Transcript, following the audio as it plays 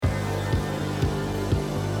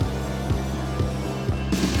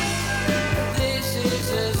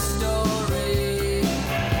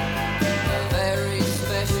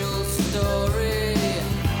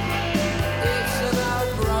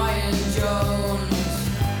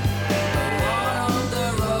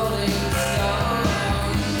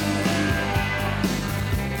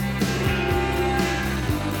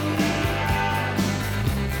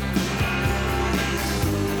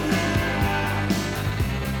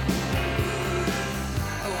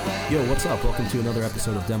Yo, what's up? Welcome to another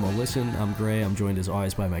episode of Demo Listen. I'm Gray. I'm joined as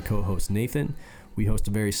always by my co-host Nathan. We host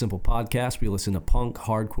a very simple podcast. We listen to punk,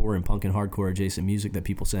 hardcore, and punk and hardcore adjacent music that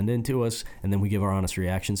people send in to us, and then we give our honest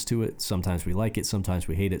reactions to it. Sometimes we like it, sometimes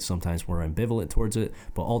we hate it, sometimes we're ambivalent towards it,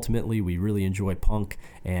 but ultimately we really enjoy punk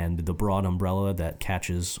and the broad umbrella that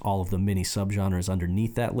catches all of the mini subgenres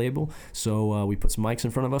underneath that label. So we put some mics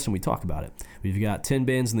in front of us and we talk about it. We've got 10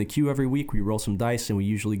 bands in the queue every week. We roll some dice, and we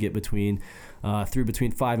usually get between 5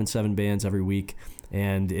 and 7 bands every week,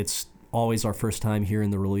 and it's always our first time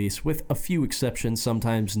hearing the release, with a few exceptions.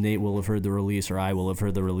 Sometimes Nate will have heard the release or I will have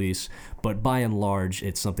heard the release, but by and large,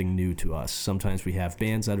 it's something new to us. Sometimes we have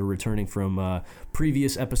bands that are returning from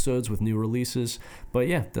previous episodes with new releases, but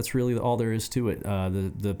yeah, that's really all there is to it.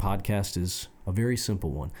 The podcast is a very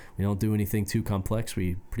simple one. We don't do anything too complex.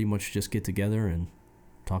 We pretty much just get together and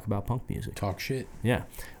talk about punk music. Talk shit. Yeah,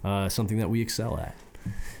 something that we excel at.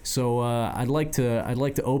 So I'd like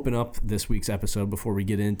to open up this week's episode before we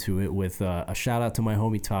get into it with a shout out to my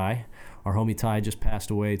homie Ty. Our homie Ty just passed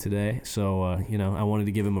away today, so I wanted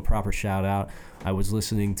to give him a proper shout out. I was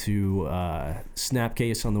listening to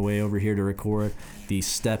Snapcase on the way over here to record the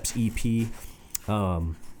Steps EP.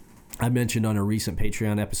 I mentioned on a recent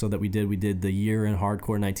Patreon episode that we did the year in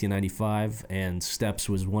hardcore 1995, and Steps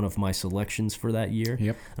was one of my selections for that year.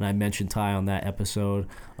 Yep. And I mentioned Ty on that episode.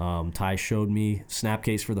 Ty showed me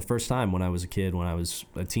Snapcase for the first time when I was a kid, when I was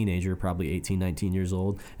a teenager, probably 18, 19 years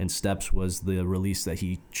old, and Steps was the release that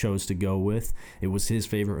he chose to go with. It was his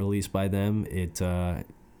favorite release by them. It's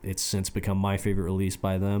since become my favorite release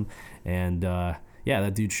by them, and yeah,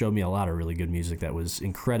 that dude showed me a lot of really good music that was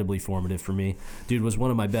incredibly formative for me. Dude was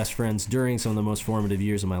one of my best friends during some of the most formative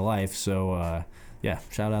years of my life. So, yeah,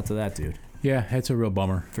 shout out to that dude. Yeah, it's a real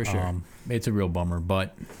bummer. For sure. It's a real bummer,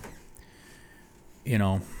 but,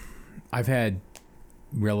 I've had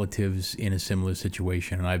relatives in a similar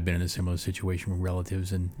situation, and I've been in a similar situation with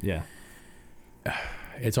relatives, and yeah,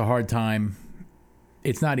 it's a hard time.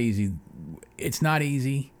 It's not easy.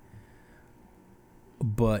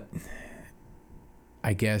 But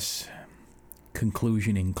I guess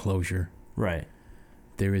conclusion and closure. Right.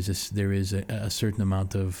 There is a certain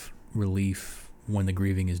amount of relief when the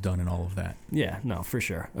grieving is done and all of that. Yeah, no, for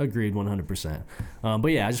sure. Agreed 100%. But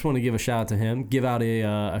yeah, I just want to give a shout out to him. Give out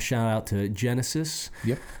a shout out to Genesis,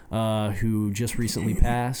 Yep. Who just recently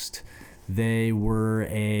passed. They were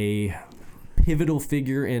a pivotal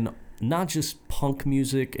figure in not just punk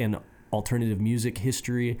music and alternative music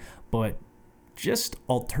history, but just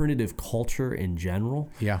alternative culture in general.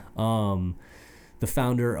 Yeah. The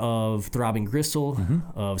founder of Throbbing Gristle,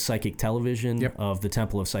 of Psychic Television, Yep. of the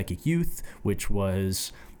Temple of Psychic Youth, which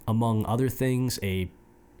was, among other things, a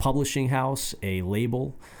publishing house, a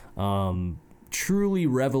label, truly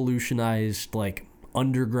revolutionized like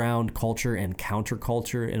underground culture and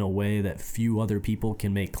counterculture in a way that few other people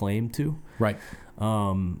can make claim to. Right.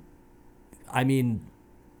 I mean,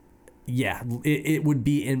 yeah, it would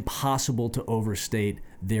be impossible to overstate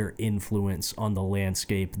their influence on the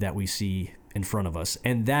landscape that we see in front of us,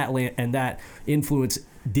 and that influence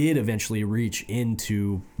did eventually reach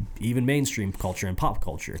into even mainstream culture and pop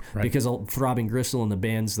culture, right. Because Throbbing Gristle and the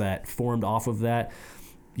bands that formed off of that,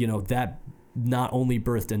 that not only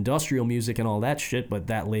birthed industrial music and all that shit, but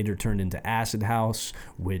that later turned into acid house,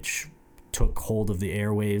 which took hold of the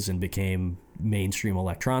airwaves and became mainstream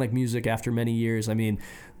electronic music after many years. I mean,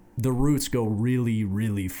 the roots go really,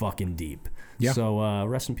 really fucking deep. Yeah. So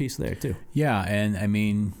rest in peace there too. Yeah, and I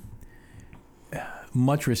mean,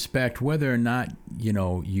 much respect. Whether or not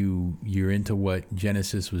you're into what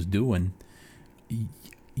Genesis was doing,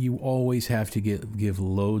 you always have to give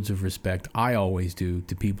loads of respect. I always do,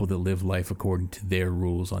 to people that live life according to their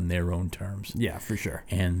rules on their own terms. Yeah, for sure.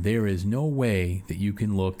 And there is no way that you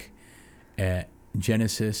can look at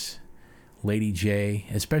Genesis, Lady J,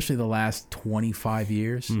 especially the last 25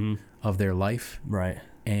 years of their life, right,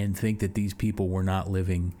 and think that these people were not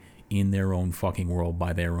living in their own fucking world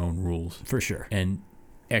by their own rules. For sure. And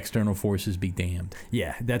external forces be damned.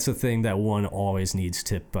 Yeah, that's a thing that one always needs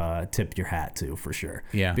tip your hat to, for sure.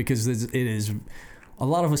 Yeah. Because it is, a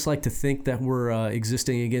lot of us like to think that we're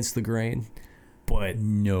existing against the grain, but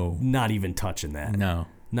no, not even touching that. No.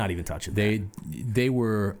 Not even touching that. They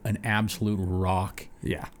were an absolute rock.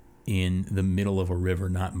 Yeah. In the middle of a river,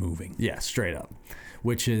 not moving. Yeah, straight up.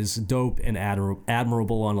 Which is dope and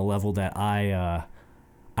admirable on a level that I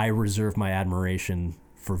reserve my admiration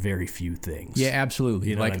for very few things. Yeah, absolutely.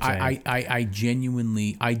 You know like what I'm saying? I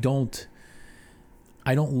genuinely, I don't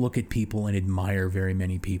look at people and admire very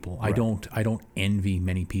many people. Right. I don't envy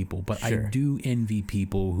many people, but sure. I do envy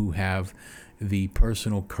people who have the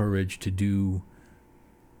personal courage to do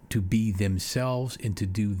to be themselves and to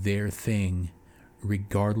do their thing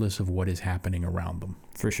regardless of what is happening around them.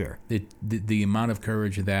 For sure. The amount of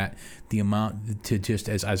courage of that, the amount to just,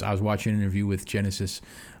 as I was watching an interview with Genesis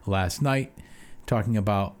last night, talking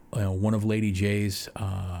about one of Lady J's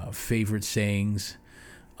favorite sayings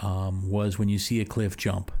was, when you see a cliff,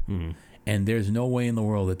 jump. Mm-hmm. And there's no way in the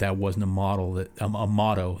world that wasn't a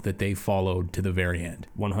motto that they followed to the very end.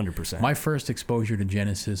 100%. My first exposure to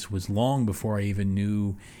Genesis was long before I even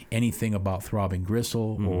knew anything about Throbbing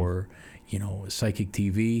Gristle or, Psychic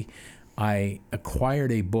TV. I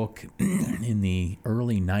acquired a book in the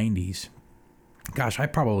early 90s. Gosh, I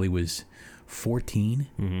probably was 14.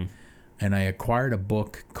 Mm-hmm. And I acquired a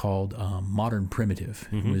book called Modern Primitive.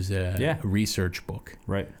 Mm-hmm. It was a research book.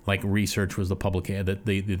 Right. Like Research was the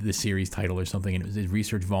the series title or something. And it was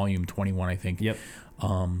Research Volume 21, I think. Yep.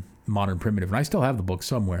 Modern Primitive. And I still have the book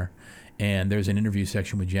somewhere. And there's an interview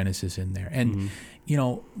section with Genesis in there. And,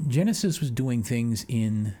 Genesis was doing things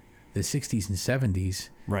in the 60s and 70s.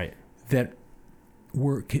 Right. That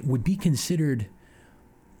would be considered...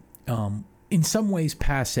 in some ways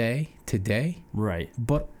passe today, right?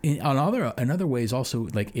 But in other ways also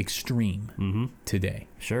like extreme today.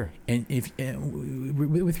 Sure. And if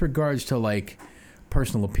with regards to like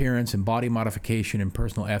personal appearance and body modification and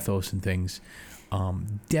personal ethos and things,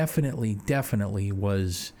 definitely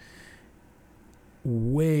was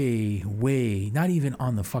way not even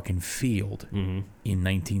on the fucking field in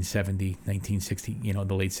 1970, 1960,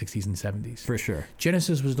 the late 60s and 70s. For sure.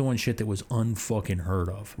 Genesis was doing shit that was unfucking heard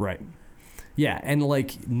of. Right. Yeah, and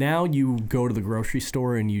like now you go to the grocery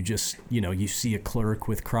store and you just, you see a clerk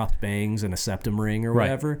with cropped bangs and a septum ring or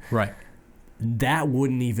whatever. Right. That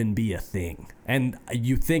wouldn't even be a thing. And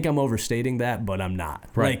you think I'm overstating that, but I'm not.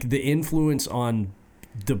 Right. Like the influence on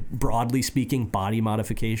the, broadly speaking, body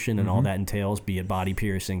modification and all that entails, be it body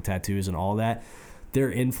piercing, tattoos and all that,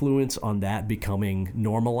 their influence on that becoming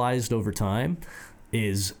normalized over time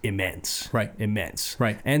is immense. Right. Immense.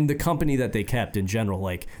 Right. And the company that they kept in general,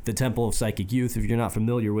 like the Temple of Psychic Youth, if you're not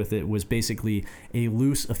familiar with it, was basically a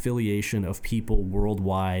loose affiliation of people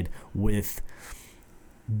worldwide with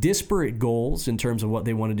disparate goals in terms of what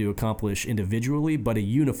they wanted to accomplish individually, but a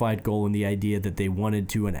unified goal in the idea that they wanted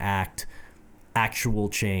to enact actual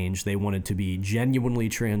change. They wanted to be genuinely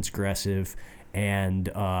transgressive and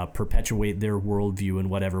perpetuate their worldview in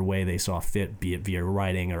whatever way they saw fit, be it via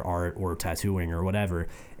writing or art or tattooing or whatever.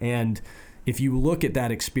 And if you look at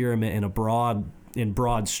that experiment in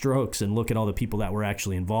broad strokes and look at all the people that were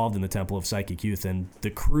actually involved in the Temple of Psychic Youth and the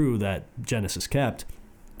crew that Genesis kept,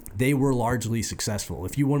 they were largely successful.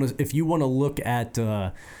 If you want to look at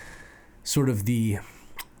sort of the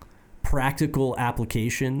practical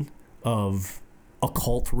application of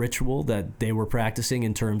occult ritual that they were practicing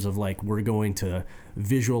in terms of like, we're going to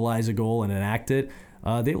visualize a goal and enact it,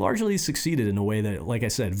 they largely succeeded in a way that, like I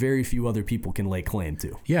said, very few other people can lay claim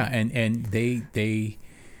to. Yeah, and they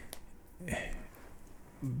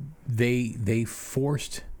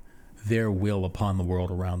forced their will upon the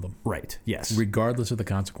world around them. Right. Yes. Regardless of the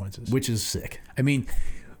consequences. Which is sick. I mean,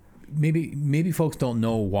 maybe folks don't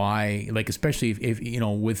know why, like, especially if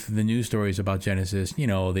with the news stories about Genesis, the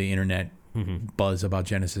internet buzz about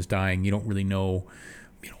Genesis dying, you don't really know.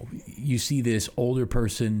 You see this older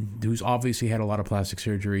person who's obviously had a lot of plastic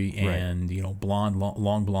surgery and blonde,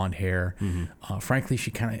 long blonde hair. Frankly,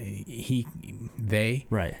 they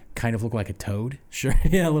kind of look like a toad. Sure,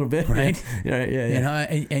 yeah, a little bit, right? Yeah.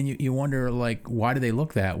 And you wonder, like, why do they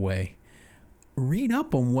look that way? Read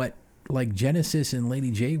up on what like Genesis and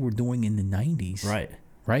Lady J were doing in the 90s.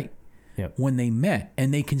 Right. Yep. When they met,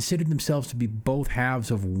 and they considered themselves to be both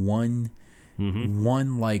halves of one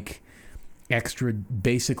like extra,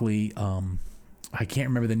 basically, I can't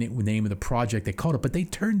remember the name of the project they called it, but they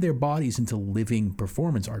turned their bodies into living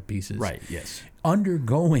performance art pieces. Right, yes.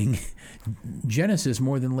 Undergoing, Genesis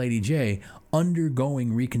more than Lady J,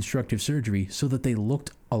 undergoing reconstructive surgery so that they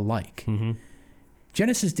looked alike.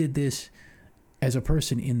 Genesis did this as a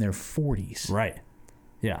person in their 40s. Right.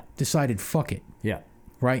 Yeah. Decided, fuck it. Yeah.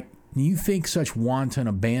 Right? You think such wanton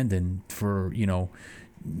abandon for,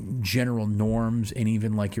 general norms and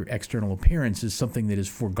even like your external appearance is something that is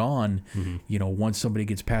foregone, once somebody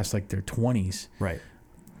gets past like their 20s. Right.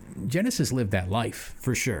 Genesis lived that life.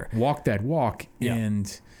 For sure. Walked that walk. Yeah.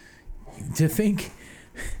 And to think,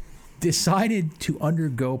 decided to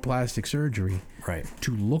undergo plastic surgery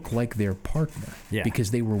to look like their partner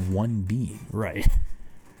because they were one being. Right.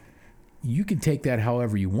 You can take that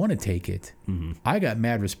however you want to take it. I got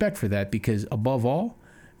mad respect for that because, above all,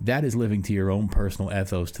 that is living to your own personal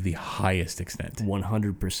ethos to the highest extent.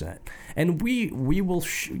 100%. And we will,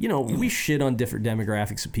 we shit on different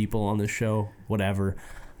demographics of people on this show, whatever.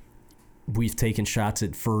 we've taken shots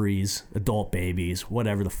at furries, adult babies,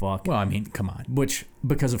 whatever the fuck. Well, I mean, come on.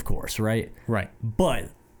 Because of course, right? Right. But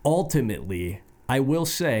ultimately, I will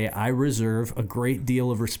say I reserve a great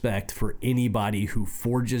deal of respect for anybody who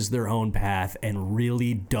forges their own path and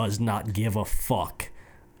really does not give a fuck,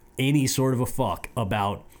 any sort of a fuck,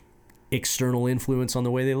 about external influence on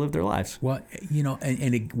the way they live their lives. Well,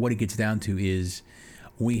 what it gets down to is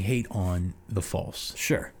we hate on the false.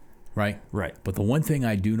 Sure. Right? Right. But the one thing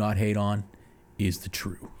I do not hate on is the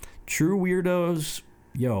true. True weirdos,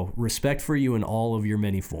 respect for you in all of your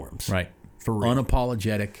many forms. Right. For real.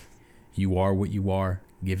 Unapologetic. You are what you are.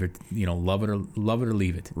 Give it, love it or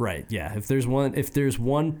leave it. Right. Yeah. If there's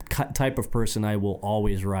one type of person I will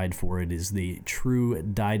always ride for, it is the true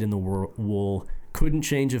dyed in the wool, couldn't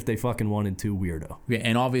change if they fucking wanted to weirdo. Yeah,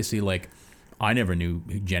 and obviously, like, I never knew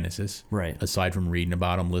Genesis. Right. Aside from reading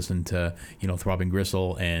about them, listening to, Throbbing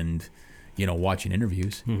Gristle and, watching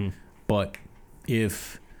interviews. Mm-hmm. But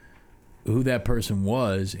if who that person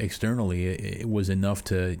was externally, it was enough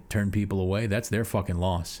to turn people away, that's their fucking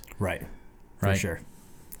loss. Right. For Right. sure.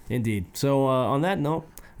 Indeed. So on that note,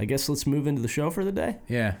 I guess let's move into the show for the day.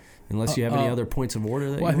 Yeah. Unless you have any other points of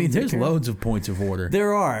order. Well, I mean, there's loads of points of order.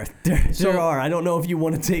 There are. There are. I don't know if you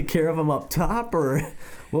want to take care of them up top or...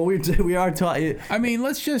 Well, we are talking... I mean,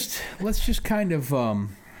 let's just kind of...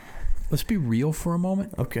 let's be real for a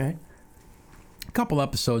moment. Okay. A couple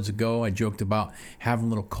episodes ago, I joked about having a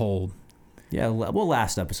little cold. Yeah, well,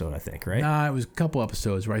 last episode, I think, right? Nah, it was a couple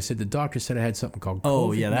episodes where I said the doctor said I had something called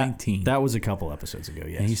COVID-19. That was a couple episodes ago,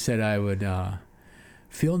 yes. And he said I would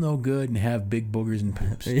feel no good and have big boogers and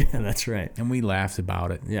poops. Yeah, that's right. And we laughed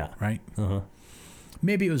about it. Yeah. Right? Uh-huh.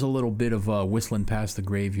 Maybe it was a little bit of whistling past the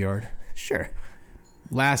graveyard. Sure.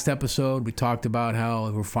 Last episode, we talked about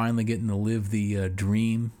how we're finally getting to live the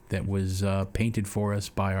dream that was painted for us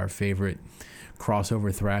by our favorite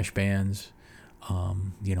crossover thrash bands,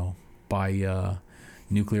 by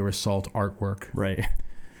Nuclear Assault artwork. Right.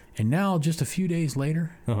 And now, just a few days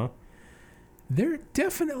later, there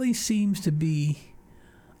definitely seems to be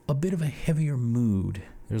a bit of a heavier mood.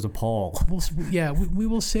 There's a pall. We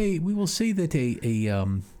will say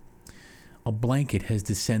that a blanket has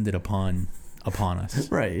descended upon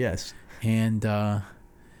us. Right. Yes. And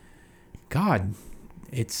God,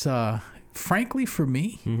 it's frankly for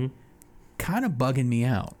me, kind of bugging me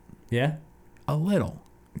out. Yeah. A little,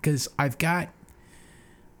 because I've got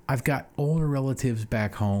older relatives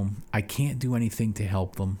back home. I can't do anything to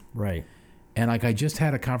help them. Right. And like I just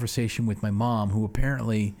had a conversation with my mom, who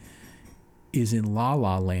apparently is in La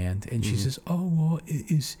La Land, and she says, "Oh, well,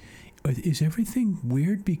 is everything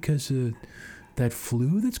weird because of that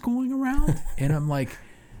flu that's going around?" And I'm like,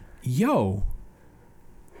 "Yo,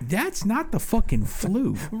 that's not the fucking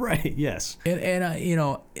flu." Right. Yes. And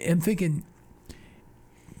I'm thinking,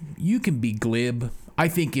 you can be glib. I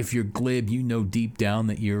think if you're glib, deep down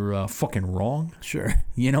that you're fucking wrong. Sure.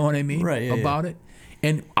 You know what I mean? Right. About it.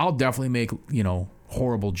 And I'll definitely make,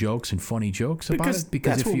 horrible jokes and funny jokes about it.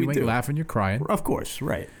 Because if you ain't laughing, you're crying. Of course.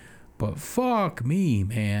 Right. But fuck me,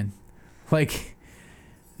 man. Like,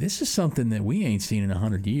 this is something that we ain't seen in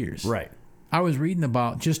 100 years. Right. I was reading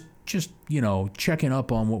about just checking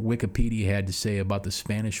up on what Wikipedia had to say about the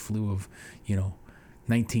Spanish flu of,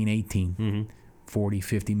 1918. 40,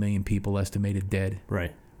 50 million people estimated dead.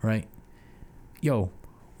 Right. Right? Yo,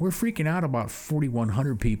 we're freaking out about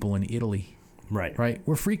 4,100 people in Italy. Right. Right?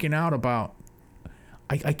 We're freaking out about...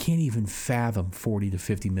 I can't even fathom 40 to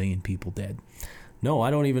 50 million people dead. No,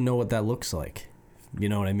 I don't even know what that looks like. You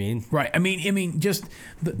know what I mean? Right. I mean, just,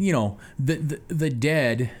 the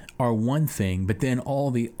dead are one thing, but then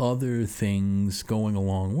all the other things going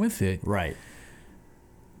along with it. Right.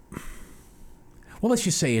 Well, let's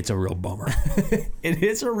just say it's a real bummer. It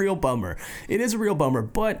is a real bummer.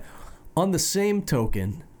 But on the same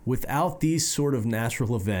token, without these sort of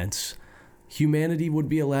natural events, humanity would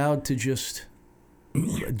be allowed to just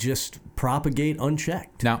propagate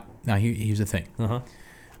unchecked. Now here's the thing.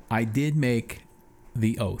 I did make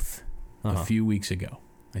the oath a few weeks ago.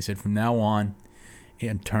 I said from now on,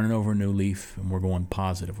 I'm turning over a new leaf, and we're going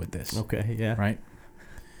positive with this. Okay, yeah. Right?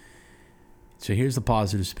 So here's the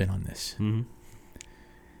positive spin on this.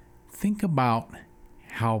 Think about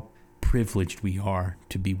how privileged we are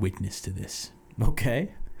to be witness to this.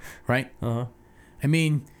 Okay. Right? I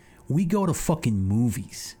mean, we go to fucking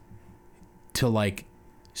movies to, like,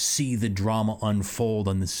 see the drama unfold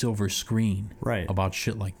on the silver screen. Right. About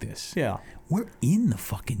shit like this. Yeah. We're in the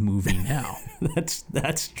fucking movie now.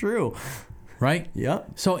 That's true. Right?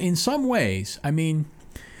 Yep. So in some ways, I mean,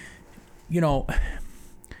 you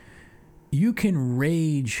can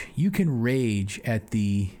rage at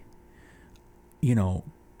the,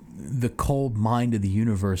 the cold mind of the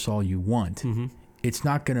universe all you want. Mm-hmm. It's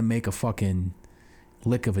not going to make a fucking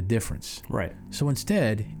lick of a difference. Right. So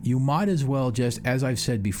instead, you might as well just, as I've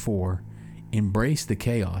said before, embrace the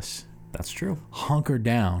chaos. That's true. Hunker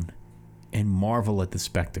down and marvel at the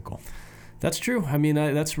spectacle. That's true. I mean,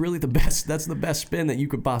 that's really the best. That's the best spin that you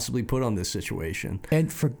could possibly put on this situation.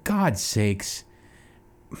 And for God's sakes,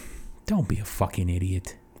 don't be a fucking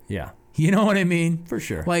idiot. Yeah. You know what I mean? For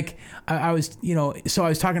sure. Like, I was, so I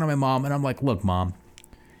was talking to my mom, and I'm like, look, Mom,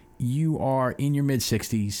 you are in your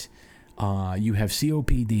mid-60s. You have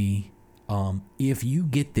COPD. If you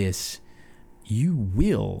get this, you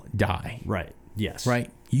will die. Right. Yes. Right?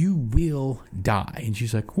 You will die. And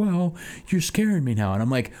she's like, well, you're scaring me now. And I'm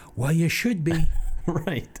like, well, you should be.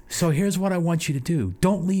 Right. So here's what I want you to do.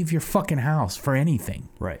 Don't leave your fucking house for anything.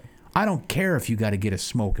 Right. I don't care if you got to get a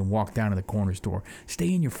smoke and walk down to the corner store.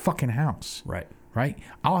 Stay in your fucking house. Right. Right?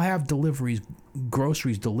 I'll have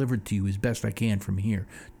groceries delivered to you as best I can from here.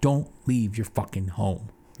 Don't leave your fucking home.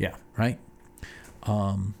 Yeah. Right?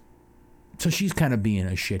 So she's kind of being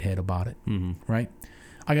a shithead about it. Mm-hmm. Right?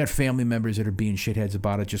 I got family members that are being shitheads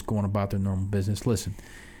about it, just going about their normal business. Listen,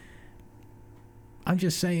 I'm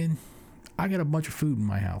just saying, I got a bunch of food in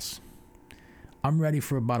my house. I'm ready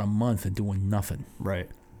for about a month of doing nothing. Right.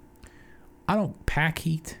 I don't pack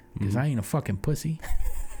heat because I ain't a fucking pussy.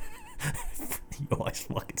 You always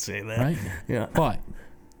fucking say that. Right? Yeah. But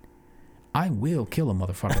I will kill a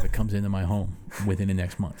motherfucker that comes into my home within the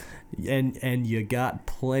next month. And you got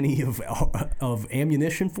plenty of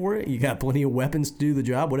ammunition for it. You got plenty of weapons to do the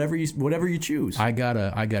job. Whatever you choose. I got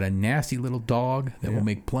a nasty little dog that will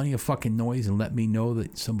make plenty of fucking noise and let me know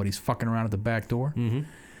that somebody's fucking around at the back door. Mm-hmm.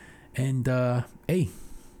 And hey,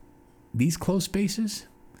 these close spaces,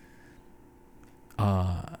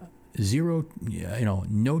 zero,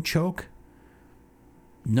 no choke,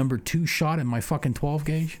 number 2 shot in my fucking 12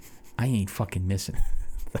 gauge. I ain't fucking missing.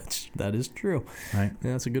 That is true. Right?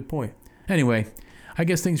 Yeah, that's a good point. Anyway, I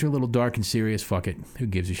guess things are a little dark and serious. Fuck it. Who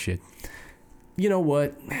gives a shit? You know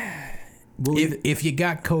what? If you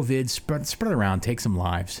got COVID, spread it around. Take some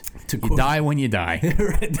lives. You quote, die when you die.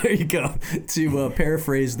 Right, there you go. To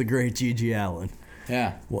paraphrase the great G.G. Allin.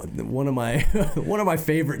 Yeah. One of my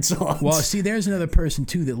favorite songs. Well, see, there's another person,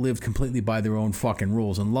 too, that lived completely by their own fucking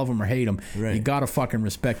rules. And love him or hate him, right. You gotta fucking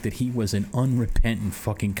respect that he was an unrepentant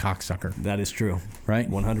fucking cocksucker. That is true. Right?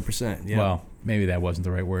 100%. Yeah. Well, maybe that wasn't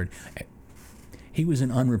the right word. He was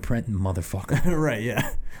an unrepentant motherfucker. Right,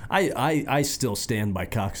 yeah. I still stand by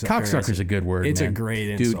cocksucker. Cocksucker's a good word, It's man. a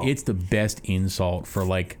great insult. Dude, it's the best insult for,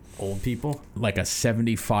 like... old people? Like a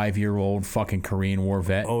 75-year-old fucking Korean War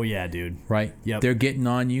vet. Oh, yeah, dude. Right? Yep. They're getting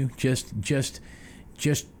on you. Just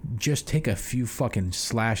take a few fucking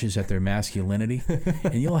slashes at their masculinity,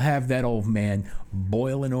 and you'll have that old man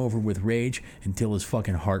boiling over with rage until his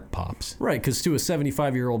fucking heart pops. Right, because to a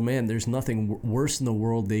 75-year-old man, there's nothing worse in the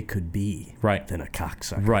world they could be than a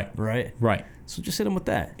cocksucker. Right. Right. So just hit him with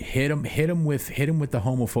that. Hit him with the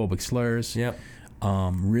homophobic slurs. Yep.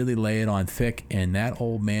 Really lay it on thick, and that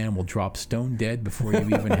old man will drop stone dead before you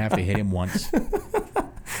even have to hit him once.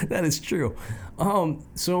 That is true.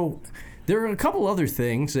 So there are a couple other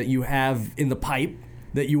things that you have in the pipe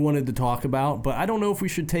that you wanted to talk about, but I don't know if we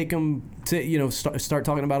should take them to, start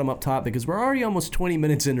talking about them up top, because we're already almost 20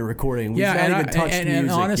 minutes into recording. We've not even touched music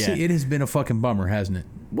and honestly, yet. it has been a fucking bummer, hasn't it?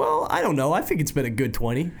 Well, I don't know. I think it's been a good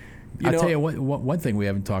 20. I'll tell you what, one thing we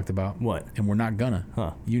haven't talked about. What? And we're not gonna.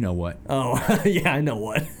 Huh. You know what? Oh, yeah, I know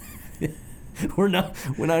what. We're not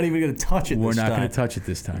even going to touch it this time. We're not going to touch it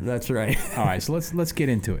this time. That's right. All right, so let's get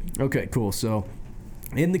into it. Okay, cool. So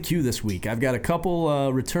in the queue this week, I've got a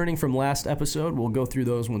couple returning from last episode. We'll go through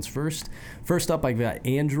those ones first. First up, I've got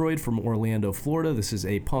Android from Orlando, Florida. This is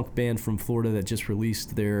a punk band from Florida that just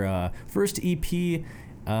released their first EP,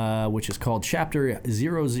 which is called Chapter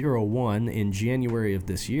 001 in January of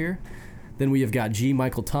this year. Then we have got G.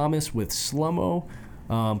 Michael Thomas with Slummo.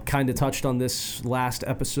 Kind of touched on this last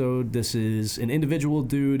episode. This is an individual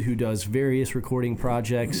dude who does various recording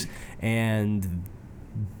projects and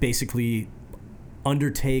basically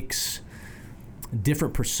undertakes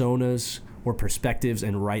different personas or perspectives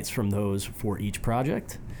and writes from those for each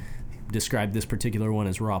project. Described this particular one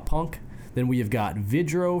as raw punk. Then we have got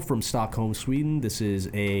Vidro from Stockholm, Sweden. This is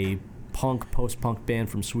a post-punk band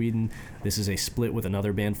from Sweden. This is a split with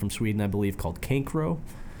another band from Sweden, I believe, called Cankro.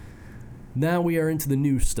 Now we are into the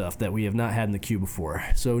new stuff that we have not had in the queue before.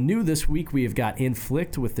 So new this week, we have got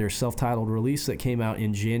Inflict with their self-titled release that came out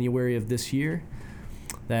in January of this year.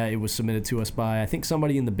 That it was submitted to us by, I think,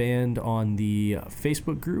 somebody in the band on the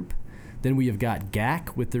Facebook group. Then we have got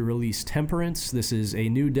GAC with their release Temperance. This is a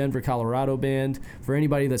new Denver, Colorado band. For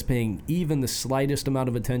anybody that's paying even the slightest amount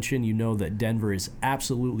of attention, you know that Denver is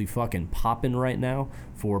absolutely fucking popping right now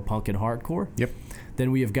for punk and hardcore. Yep.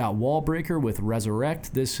 Then we have got Wallbreaker with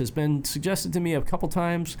Resurrect. This has been suggested to me a couple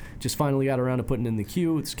times. Just finally got around to putting it in the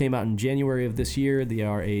queue. This came out in January of this year. They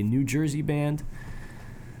are a New Jersey band.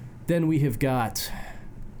 Then we have got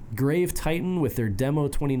Grave Titan with their Demo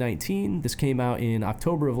 2019. This came out in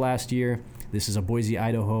October of last year. This is a Boise,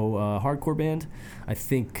 Idaho hardcore band, I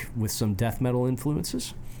think with some death metal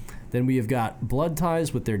influences. Then we have got Blood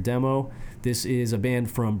Ties with their Demo. This is a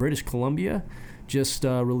band from British Columbia. Just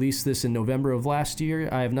released this in November of last year.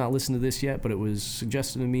 I have not listened to this yet, but it was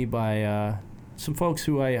suggested to me by some folks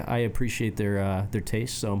who I appreciate their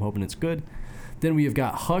taste, so I'm hoping it's good. Then we have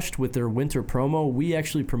got Hushed with their winter promo. We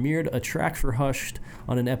actually premiered a track for Hushed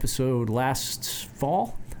on an episode last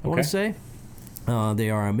fall, I want to say. They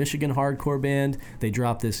are a Michigan hardcore band. They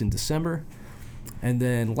dropped this in December. And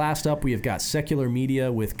then last up, we have got Secular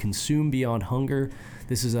Media with Consume Beyond Hunger.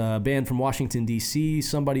 This is a band from Washington, D.C.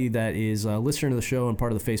 Somebody that is a listener to the show and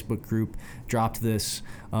part of the Facebook group dropped this.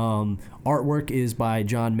 Artwork is by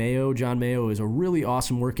John Mayo. John Mayo is a really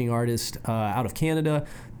awesome working artist out of Canada.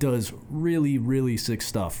 Does really, really sick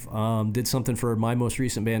stuff. Did something for my most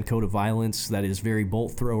recent band, Code of Violence, that is very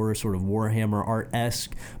bolt thrower, sort of Warhammer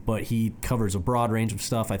art-esque, but he covers a broad range of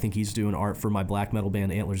stuff. I think he's doing art for my black metal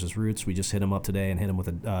band, Antlers as Roots. We just hit him up today and hit him with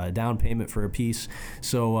a down payment for a piece.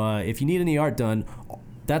 So if you need any art done,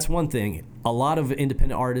 that's one thing. A lot of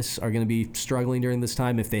independent artists are going to be struggling during this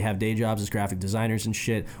time if they have day jobs as graphic designers and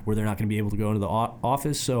shit where they're not going to be able to go into the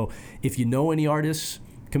office. So if you know any artists,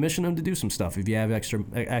 commission them to do some stuff if you have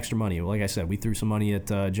extra money. Like I said, we threw some money at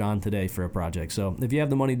John today for a project. So if you have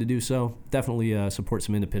the money to do so, definitely support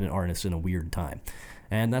some independent artists in a weird time.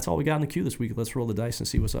 And that's all we got in the queue this week. Let's roll the dice and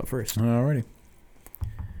see what's up first. Alrighty.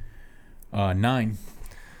 9.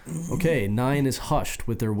 Okay, 9 is Hushed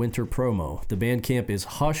with their winter promo. The Bandcamp is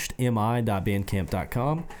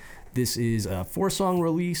hushedmi.bandcamp.com. This is a 4-song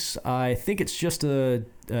release. I think it's just a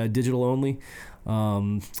digital only.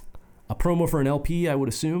 A promo for an LP, I would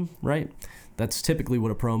assume, right? That's typically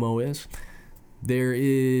what a promo is. There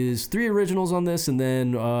is 3 originals on this and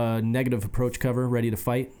then a Negative Approach cover, Ready to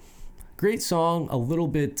Fight. Great song, a little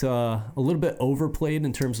bit overplayed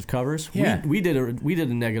in terms of covers. Yeah. We did a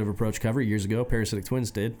Negative Approach cover years ago. Parasitic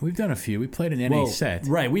Twins did. We've done a few. We played an NA set.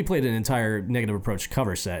 Right, we played an entire Negative Approach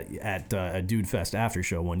cover set at a Dude Fest after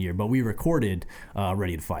show one year, but we recorded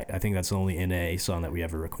Ready to Fight. I think that's the only NA song that we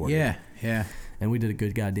ever recorded. Yeah. And we did a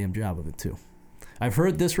good goddamn job of it too. I've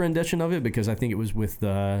heard this rendition of it because I think it was with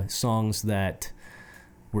the songs that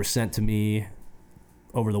were sent to me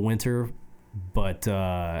over the winter, but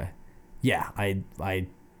yeah, I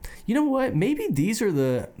you know what? Maybe these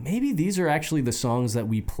are actually the songs that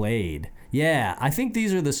we played. Yeah, I think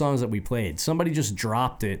these are the songs that we played. Somebody just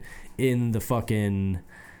dropped it in the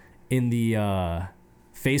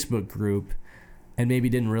Facebook group and maybe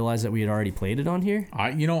didn't realize that we had already played it on here.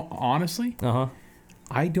 Honestly,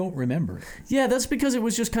 I don't remember it. Yeah, that's because it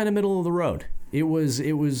was just kind of middle of the road. It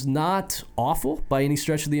was not awful by any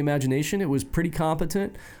stretch of the imagination. It was pretty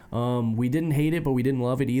competent. We didn't hate it, but we didn't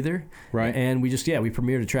love it either. Right. And we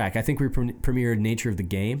premiered a track. I think we premiered Nature of the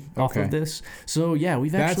Game off of this. So yeah,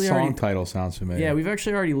 that song title sounds familiar. Yeah, we've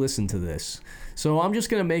actually already listened to this. So I'm just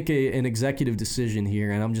going to make an executive decision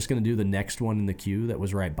here, and I'm just going to do the next one in the queue that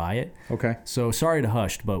was right by it. Okay. So sorry to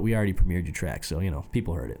Hushed, but we already premiered your track, so,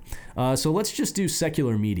 people heard it. So let's just do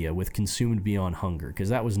Secular Media with Consumed Beyond Hunger, because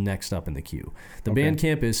that was next up in the queue. The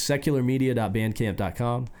Bandcamp is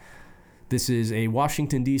secularmedia.bandcamp.com. This is a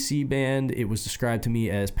Washington, D.C. band. It was described to me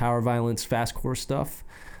as power violence, fastcore stuff.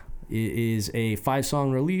 It is a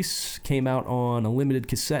 5-song release, came out on a limited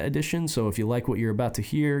cassette edition, so if you like what you're about to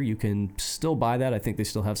hear, you can still buy that. I think they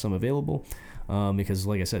still have some available because,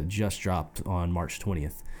 like I said, it just dropped on March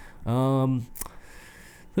 20th.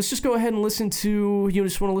 Let's just go ahead and listen to, you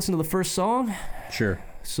just want to listen to the first song? Sure.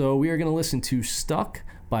 So we are going to listen to Stuck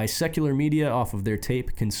by Secular Media off of their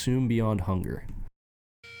tape Consume Beyond Hunger.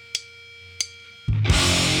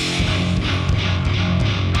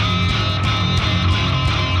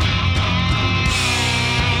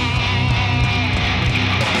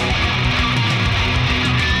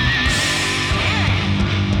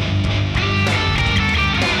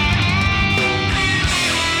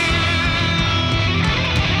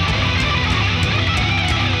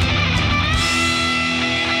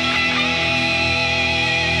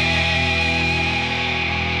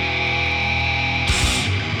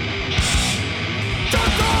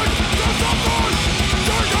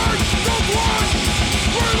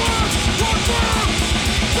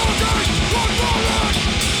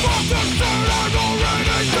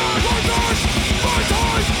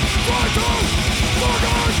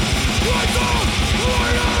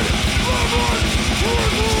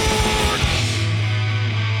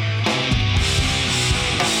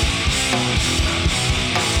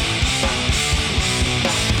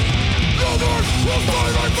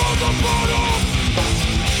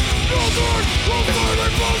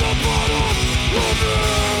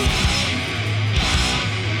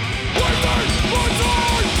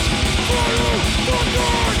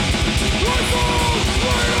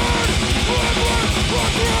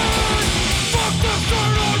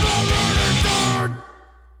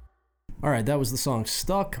 All right, that was the song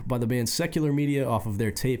 "Stuck" by the band Secular Media off of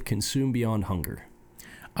their tape "Consume Beyond Hunger."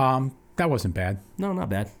 That wasn't bad. No, not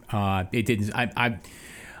bad. It didn't.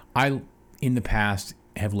 I in the past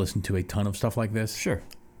have listened to a ton of stuff like this. Sure.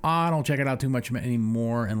 I don't check it out too much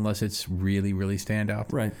anymore unless it's really, really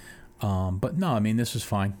standout. Right. But no, I mean, this was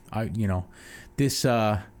fine. This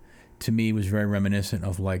to me was very reminiscent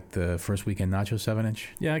of like the First Weekend Nacho 7-inch.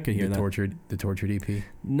 Yeah, I could hear that. The Tortured EP.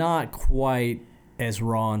 Not quite as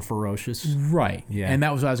raw and ferocious. Right. Yeah. And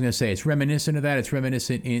that was what I was going to say. It's reminiscent of that. It's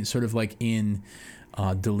reminiscent in sort of like in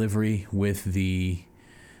delivery with the,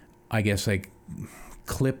 I guess, like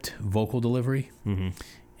clipped vocal delivery. Mm-hmm.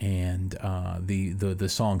 And the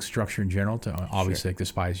song structure in general, to obviously like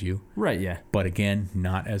Despise You. Right, yeah. But again,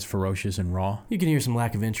 not as ferocious and raw. You can hear some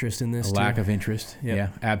lack of interest in this, Lack of interest. Yep. Yeah,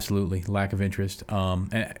 absolutely. Lack of interest.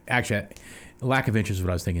 And actually, lack of interest is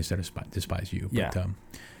what I was thinking instead of Despise You. But, yeah.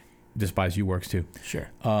 Despise You works too. Sure.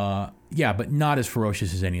 Yeah, but not as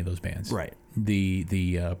ferocious as any of those bands. Right.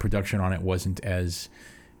 The production on it wasn't as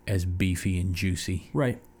beefy and juicy.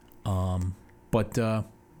 Right. But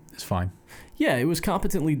it's fine. Yeah, it was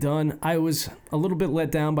competently done. I was a little bit let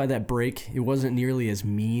down by that break. It wasn't nearly as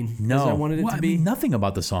mean as I wanted it to be. I mean, nothing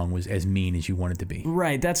about the song was as mean as you wanted it to be.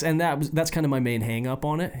 Right. That's kind of my main hang up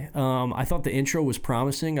on it. I thought the intro was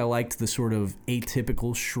promising. I liked the sort of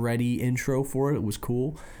atypical shreddy intro for it. It was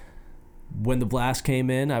cool. When the blast came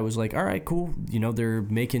in, I was like, all right, cool. You know, they're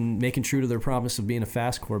making true to their promise of being a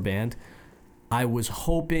fastcore band. I was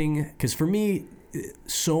hoping, because for me,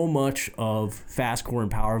 so much of fastcore and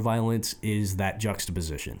power violence is that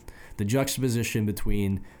juxtaposition. The juxtaposition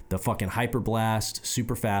between the fucking hyper blast,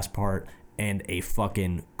 super fast part and a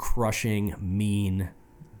fucking crushing, mean,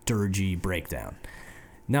 dirgy breakdown.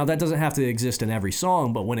 Now, that doesn't have to exist in every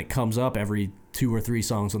song, but when it comes up every 2 or 3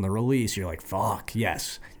 songs on the release, you're like, fuck,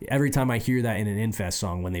 yes. Every time I hear that in an Infest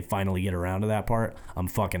song, when they finally get around to that part, I'm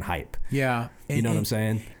fucking hype. Yeah. You know what I'm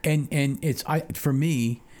saying? And it's, for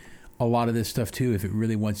me, a lot of this stuff too, if it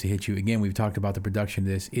really wants to hit you, again, we've talked about the production of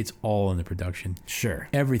this, it's all in the production. Sure.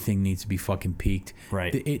 Everything needs to be fucking peaked.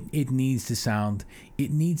 Right. It needs to sound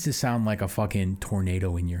like a fucking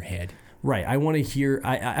tornado in your head. Right. I want to hear,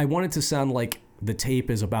 I want it to sound like the tape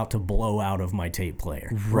is about to blow out of my tape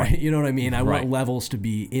player. Right. You know what I mean? I want levels to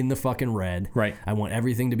be in the fucking red. Right. I want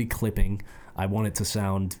everything to be clipping. I want it to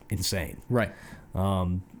sound insane. Right.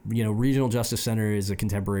 Regional Justice Center is a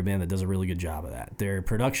contemporary band that does a really good job of that. Their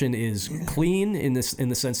production is clean in the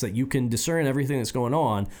sense that you can discern everything that's going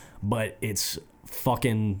on, but it's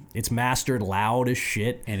mastered loud as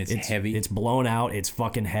shit, and it's heavy. It's blown out. It's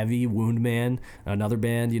fucking heavy. Wound Man, another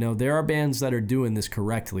band. There are bands that are doing this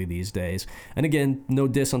correctly these days. And again, no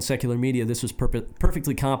diss on Secular Media. This was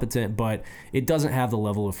perfectly competent, but it doesn't have the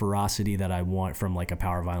level of ferocity that I want from like a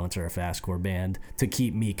power violence or a fastcore band to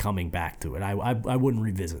keep me coming back to it. I wouldn't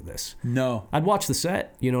revisit this. No, I'd watch the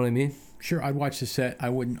set. You know what I mean? Sure, I'd watch the set. I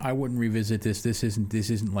wouldn't revisit this. This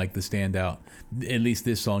isn't like the standout. At least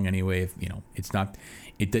this song anyway. If it's not.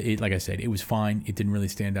 It like I said, it was fine. It didn't really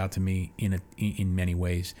stand out to me in many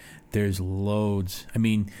ways. There's loads. I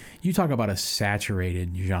mean, you talk about a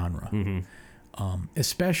saturated genre,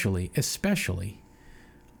 especially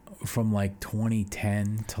from like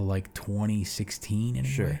 2010 to like 2016 anyway.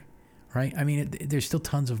 Sure. Right? I mean, there's still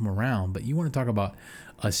tons of them around, but you want to talk about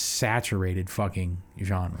a saturated fucking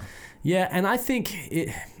genre. Yeah, and I think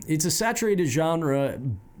it's a saturated genre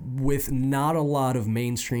with not a lot of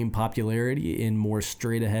mainstream popularity in more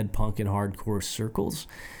straight-ahead punk and hardcore circles.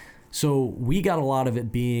 So we got a lot of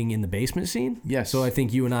it being in the basement scene. Yes. So I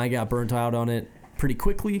think you and I got burnt out on it pretty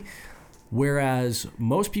quickly. Whereas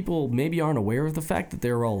most people maybe aren't aware of the fact that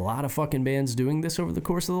there are a lot of fucking bands doing this over the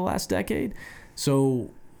course of the last decade.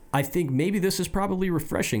 So I think maybe this is probably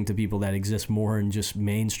refreshing to people that exist more in just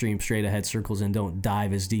mainstream straight ahead circles and don't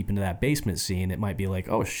dive as deep into that basement scene. It might be like,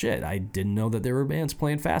 oh shit, I didn't know that there were bands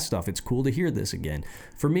playing fast stuff. It's cool to hear this again.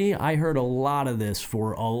 For me, I heard a lot of this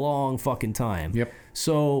for a long fucking time. Yep.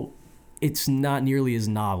 So it's not nearly as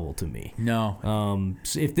novel to me. No.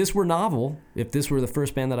 So if this were novel, if this were the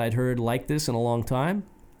first band that I'd heard like this in a long time,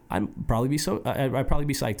 I'd probably be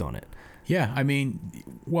psyched on it. Yeah, I mean,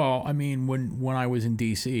 when I was in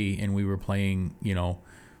DC and we were playing,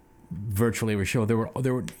 virtually every show, there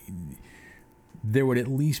would at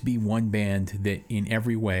least be one band that in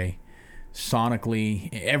every way,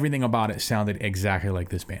 sonically, everything about it sounded exactly like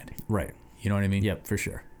this band. Right. You know what I mean? Yep, for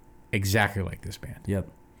sure. Exactly like this band. Yep.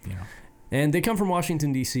 And they come from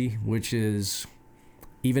Washington, D.C., which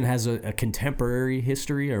even has a contemporary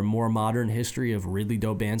history or more modern history of really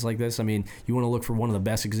dope bands like this. I mean, you want to look for one of the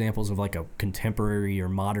best examples of like a contemporary or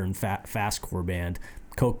modern fastcore band.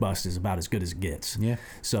 Coke Bust is about as good as it gets. Yeah.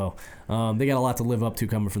 So they got a lot to live up to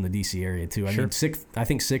coming from the DC area too. I Sure. mean, I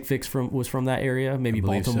think Sick Fix was from that area, maybe I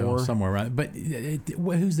believe Baltimore. so, somewhere around. But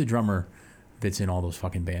who's the drummer that's in all those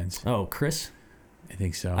fucking bands? Oh, Chris. I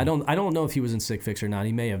think so. I don't know if he was in Sick Fix or not.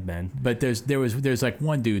 He may have been. But there's like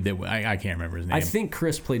one dude that I can't remember his name. I think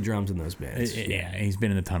Chris played drums in those bands. Yeah, he's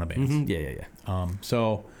been in a ton of bands. Mhm. Yeah.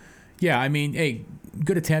 So, yeah, I mean, hey,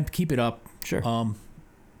 good attempt. Keep it up. Sure.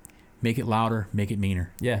 Make it louder. Make it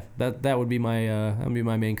meaner. Yeah, that would be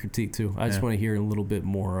my main critique too. I just want to hear a little bit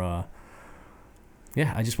more. I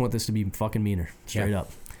just want this to be fucking meaner, straight up.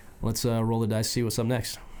 Let's roll the dice. See what's up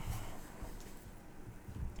next.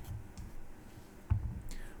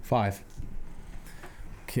 5.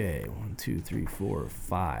 Okay, 1, 2, 3, 4,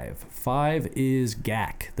 5. 5 is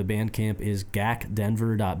GAC. The Bandcamp is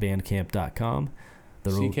gacdenver.bandcamp.com.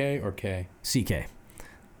 CK or K? CK.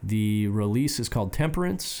 The release is called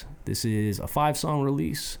Temperance. This is a 5-song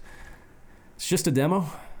release. It's just a demo.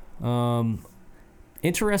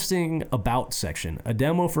 Interesting about section. A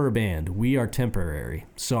demo for a band. We are temporary.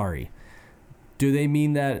 Sorry. Do they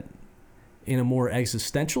mean that in a more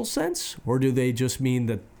existential sense, or do they just mean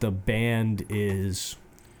that the band is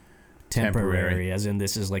temporary, as in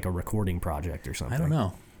this is like a recording project or something? I don't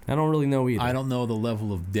know. I don't really know either. I don't know the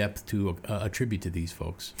level of depth to attribute to these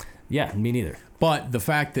folks. Yeah, me neither. But the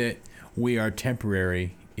fact that we are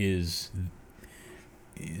temporary is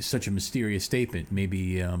such a mysterious statement.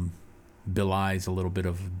 Maybe belies a little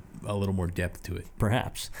more depth to it.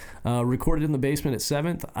 Perhaps. Recorded in the basement at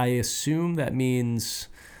 7th. I assume that means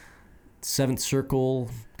 7th Circle,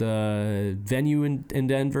 the venue in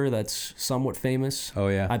Denver that's somewhat famous. Oh,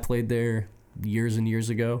 yeah. I played there years and years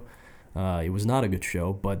ago. It was not a good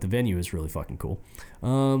show, but the venue is really fucking cool.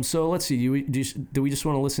 So let's see. Do we just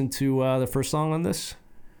want to listen to the first song on this?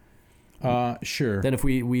 Sure. Then if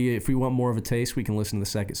we want more of a taste, we can listen to the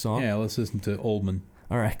second song. Yeah, let's listen to Oldman.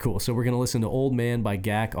 All right, cool. So we're going to listen to Old Man by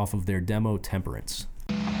GAC off of their demo Temperance.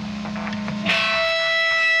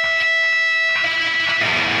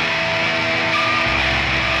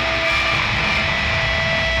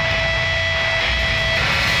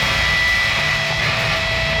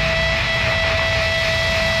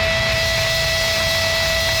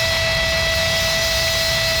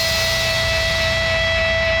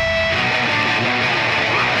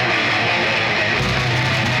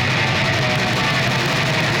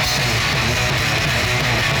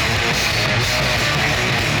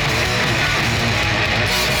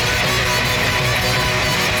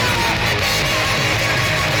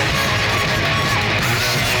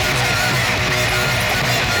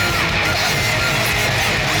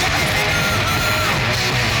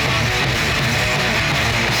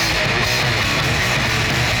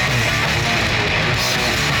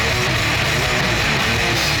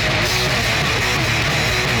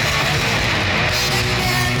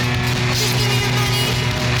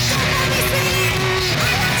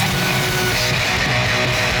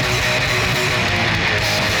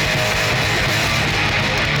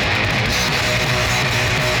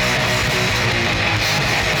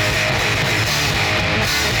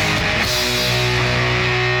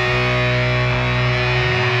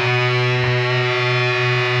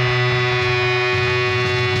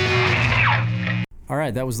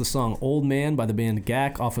 That was the song Old Man by the band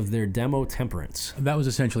GAC off of their demo Temperance. That was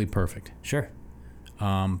essentially perfect. Sure.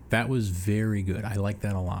 That was very good. I like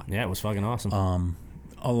that a lot. Yeah, it was fucking awesome.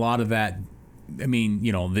 A lot of that, I mean,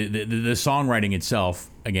 you know, the songwriting itself,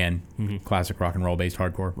 again, classic rock and roll based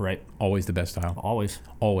hardcore. Right. Always the best style.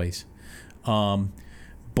 Always. But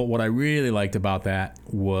what I really liked about that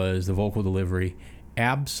was the vocal delivery,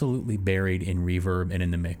 absolutely buried in reverb and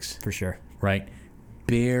in the mix. For sure. Right?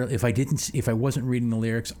 If I wasn't reading the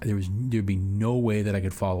lyrics, there'd be no way that I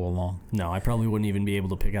could follow along. No, I probably wouldn't even be able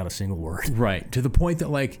to pick out a single word. Right. To the point that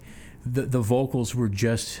like the vocals were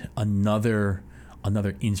just another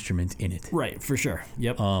instrument in it. Right, for sure.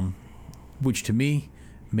 Yep. Which to me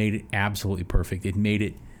made it absolutely perfect. It made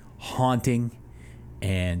it haunting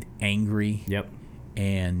and angry. Yep.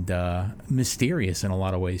 And mysterious in a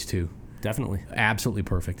lot of ways too. Definitely. Absolutely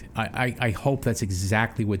perfect. I hope that's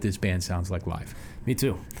exactly what this band sounds like live. Me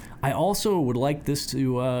too. I also would like this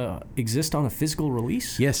to exist on a physical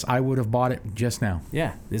release. Yes, I would have bought it just now.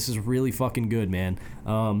 Yeah, this is really fucking good, man.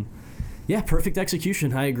 Yeah, perfect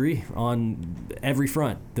execution. I agree on every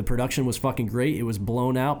front. The production was fucking great. It was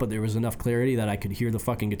blown out, but there was enough clarity that I could hear the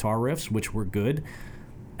fucking guitar riffs, which were good.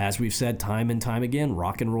 As we've said time and time again,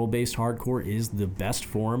 rock and roll based hardcore is the best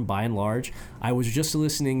form by and large. I was just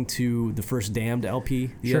listening to the first Damned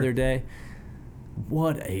LP the other day.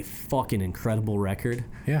 what a fucking incredible record.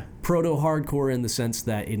 Yeah. Proto-hardcore in the sense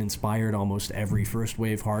that it inspired almost every first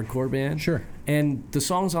wave hardcore band. Sure. And the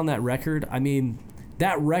songs on that record, I mean,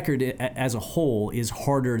 that record as a whole is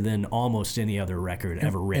harder than almost any other record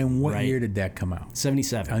ever written. And what right? year did that come out?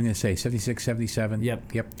 77. I'm going to say 76, 77.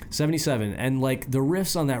 Yep. 77. And like the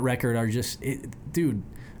riffs on that record are just, dude,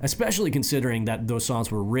 especially considering that those songs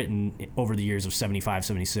were written over the years of 75,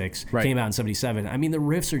 76, Right. came out in 77. I mean, the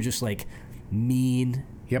riffs are just like mean.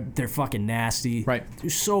 Yep. They're fucking nasty. Right. They're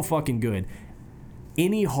so fucking good.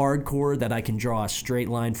 Any hardcore that I can draw a straight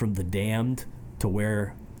line from The Damned to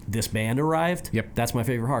where this band arrived, Yep. that's my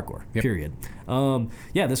favorite hardcore, Yep. period.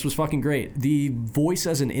 Yeah, this was fucking great. The voice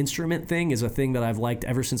as an instrument thing is a thing that I've liked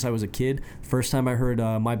ever since I was a kid. First time I heard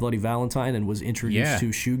My Bloody Valentine and was introduced Yeah. to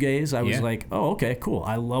shoegaze, I was Yeah. like, oh, okay, cool.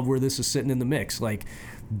 I love where this is sitting in the mix. Like,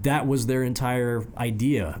 that was their entire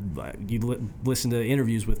idea. You listen to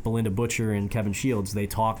interviews with Belinda Butcher and Kevin Shields. They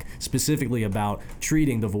talk specifically about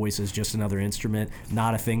treating the voice as just another instrument,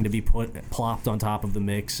 not a thing to be plopped on top of the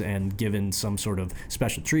mix and given some sort of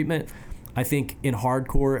special treatment. I think in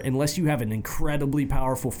hardcore, unless you have an incredibly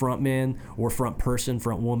powerful frontman or front person,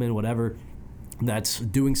 front woman, whatever, that's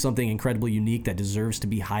doing something incredibly unique that deserves to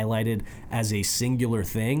be highlighted as a singular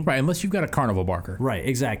thing. Right, unless you've got a carnival barker. Right,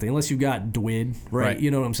 exactly. Unless you've got Dwid, right? You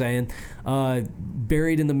know what I'm saying?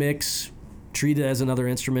 Buried in the mix, treated as another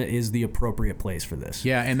instrument is the appropriate place for this.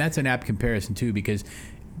 Yeah, and that's an apt comparison too, because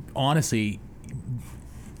honestly,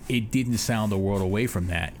 it didn't sound a world away from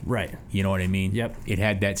that. Right. You know what I mean? Yep. It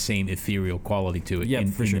had that same ethereal quality to it Yep,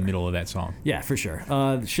 in for sure. the middle of that song. Yeah, for sure.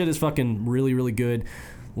 Shit is fucking really, really good.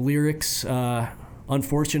 Lyrics,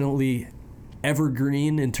 unfortunately,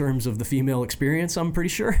 evergreen in terms of the female experience, I'm pretty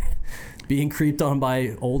sure. Being creeped on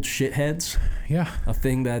by old shitheads. Yeah. A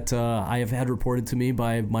thing that I have had reported to me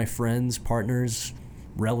by my friends, partners,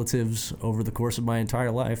 relatives over the course of my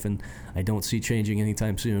entire life, and I don't see changing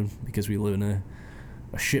anytime soon because we live in a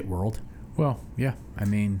shit world. Well, yeah. I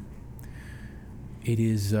mean, it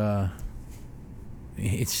is.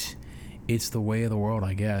 It's the way of the world,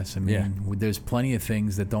 I guess. I mean, there's plenty of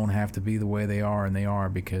things that don't have to be the way they are, and they are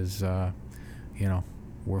because,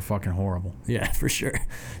 we're fucking horrible. Yeah, for sure.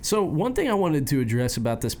 So one thing I wanted to address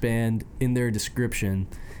about this band, in their description,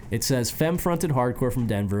 it says femme-fronted hardcore from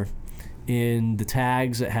Denver. In the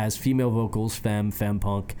tags, it has female vocals, femme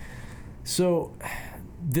punk. So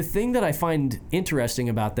the thing that I find interesting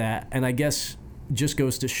about that, and I guess just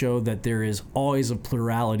goes to show that there is always a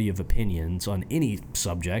plurality of opinions on any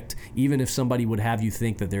subject, even if somebody would have you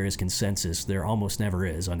think that there is consensus, there almost never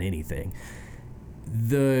is on anything.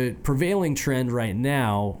 The prevailing trend right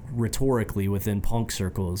now, rhetorically within punk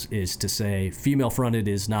circles, is to say female-fronted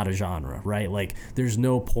is not a genre, right? Like, there's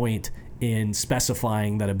no point in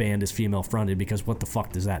specifying that a band is female-fronted because what the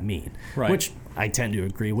fuck does that mean? Right. Which I tend to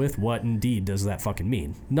agree with. What indeed does that fucking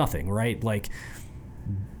mean? Nothing, right? Like,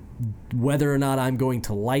 whether or not I'm going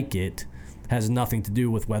to like it has nothing to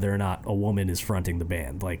do with whether or not a woman is fronting the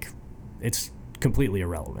band. Like, it's completely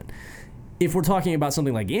irrelevant. If we're talking about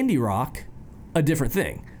something like indie rock, a different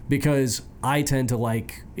thing, because I tend to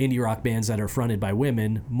like indie rock bands that are fronted by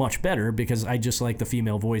women much better because I just like the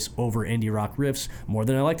female voice over indie rock riffs more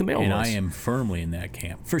than I like the male And voice. I am firmly in that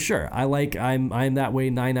camp. For sure. I'm that way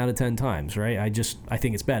 9 out of 10 times, right? I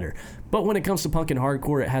think it's better. But when it comes to punk and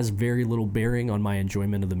hardcore, it has very little bearing on my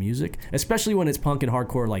enjoyment of the music, especially when it's punk and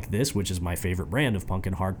hardcore like this, which is my favorite brand of punk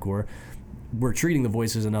and hardcore. We're treating the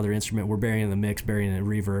voice as another instrument. We're burying it in the mix, burying it in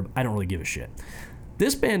reverb. I don't really give a shit.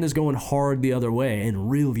 This band is going hard the other way and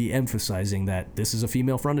really emphasizing that this is a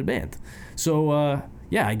female-fronted band. So,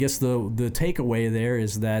 I guess the takeaway there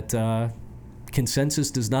is that consensus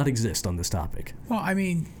does not exist on this topic. Well, I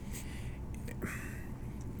mean,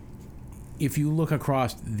 if you look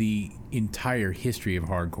across the entire history of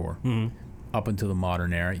hardcore up until the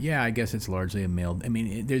modern era, I guess it's largely a male. I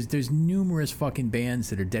mean, there's numerous fucking bands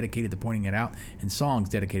that are dedicated to pointing it out, and songs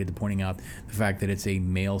dedicated to pointing out the fact that it's a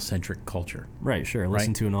male-centric culture. Right, sure.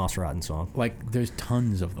 Listen to an Nosferatu song. Like, there's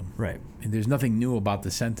tons of them. Right. And there's nothing new about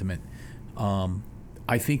the sentiment.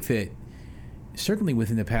 I think that certainly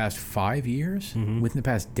within the past 5 years, within the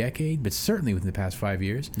past decade, but certainly within the past 5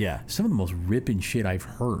 years, some of the most ripping shit I've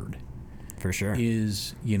heard for sure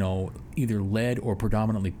is, either led or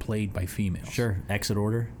predominantly played by females. Sure. Exit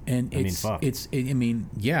Order. And it's not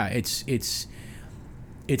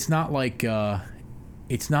like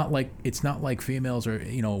it's not like females are,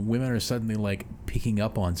 women are suddenly like picking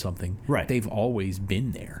up on something. Right. They've always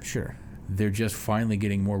been there. Sure. They're just finally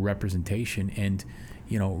getting more representation and,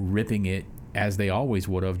 ripping it as they always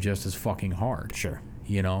would have, just as fucking hard.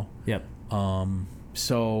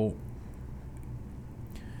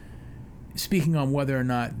 speaking on whether or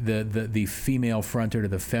not the female fronted or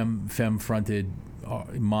the femme fronted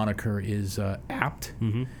moniker is apt.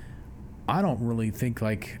 Mm-hmm. I don't really think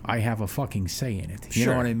like I have a fucking say in it. You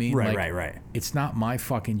Sure. know what I mean? Right, like, right. It's not my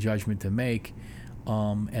fucking judgment to make.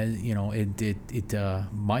 As you know,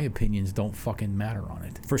 my opinions don't fucking matter on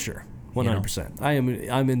it. For sure. 100%.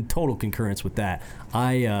 I'm in total concurrence with that.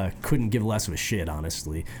 I couldn't give less of a shit,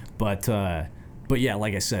 honestly. But yeah,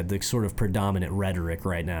 like I said, the sort of predominant rhetoric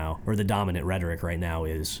right now, or the dominant rhetoric right now,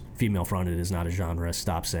 is female fronted is not a genre.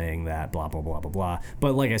 Stop saying that. Blah blah blah blah blah.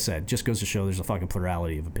 But like I said, just goes to show there's a fucking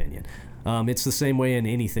plurality of opinion. It's the same way in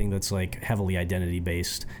anything that's like heavily identity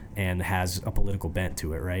based and has a political bent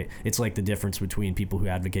to it, right? It's like the difference between people who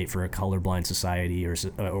advocate for a colorblind society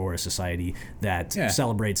or a society that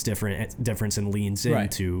celebrates difference and leans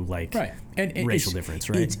into like and racial difference,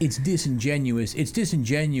 right? It's disingenuous. It's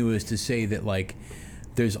disingenuous to say that like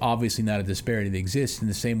there's obviously not a disparity that exists in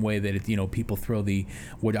the same way that people throw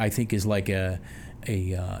what I think is like a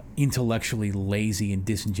intellectually lazy and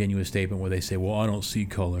disingenuous statement where they say, well, I don't see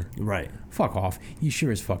color. Right. Fuck off. You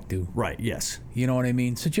sure as fuck do. Right, yes. You know what I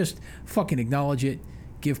mean? So just fucking acknowledge it,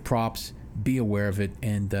 give props, be aware of it,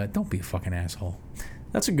 and don't be a fucking asshole.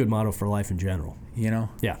 That's a good motto for life in general. You know?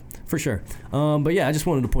 Yeah, for sure. But yeah, I just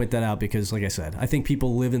wanted to point that out because, like I said, I think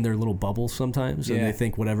people live in their little bubbles sometimes, and they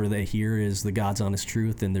think whatever they hear is the God's honest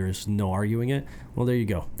truth, and there's no arguing it. Well, there you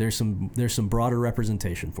go. There's some broader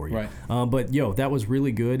representation for you. Right. But yo, that was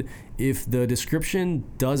really good. If the description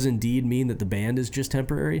does indeed mean that the band is just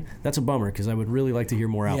temporary, that's a bummer because I would really like to hear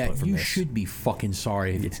more output from this. this. You should be fucking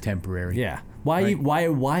sorry if it's temporary. Yeah.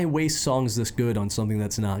 Why waste songs this good on something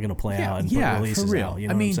that's not going to play out and put releases for real. out? You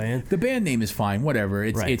know what I'm saying? The band name is fine, whatever.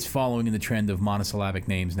 It's following in the trend of monosyllabic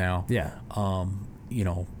names now. Yeah.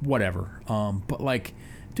 Whatever. But like,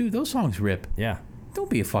 dude, those songs rip. Yeah. Don't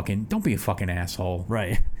be a fucking asshole.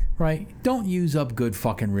 Right. Right? Don't use up good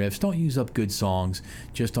fucking riffs. Don't use up good songs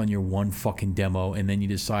just on your one fucking demo, and then you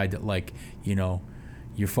decide that like,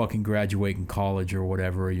 you're fucking graduating college or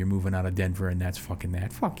whatever, or you're moving out of Denver, and that's fucking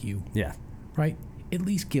that. Fuck you. Yeah. Right? At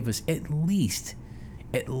least give us 2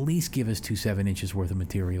 7-inches worth of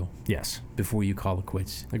material. Yes. Before you call it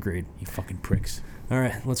quits. Agreed. You fucking pricks. All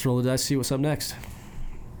right, let's roll the dice, see what's up next.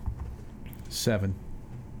 7.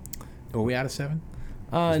 Are we out of 7?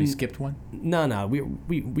 We skipped one? No, we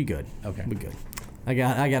good. Okay. We good. I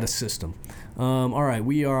got a system. All right,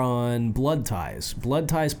 we are on Blood Ties.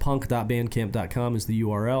 bloodtiespunk.bandcamp.com is the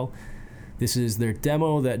URL. This is their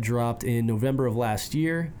demo that dropped in November of last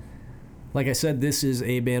year. Like I said, this is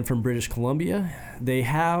a band from British Columbia. They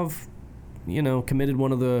have, committed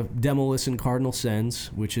one of the Demo Listen cardinal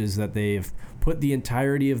sins, which is that they've put the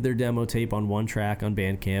entirety of their demo tape on one track on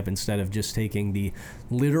Bandcamp instead of just taking the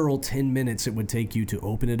literal 10 minutes it would take you to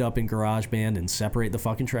open it up in GarageBand and separate the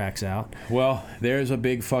fucking tracks out. Well, there's a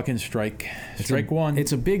big fucking strike. Strike one.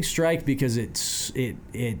 It's a big strike because it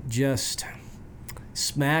just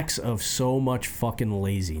smacks of so much fucking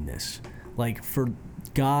laziness. Like, for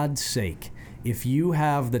God's sake, if you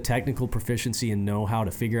have the technical proficiency and know how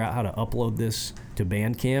to figure out how to upload this to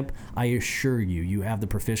Bandcamp, I assure you have the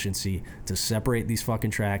proficiency to separate these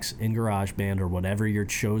fucking tracks in GarageBand or whatever your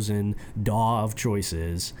chosen DAW of choice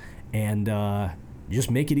is, and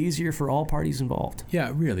just make it easier for all parties involved.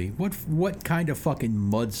 Yeah, really. What kind of fucking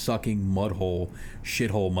mud-sucking mudhole,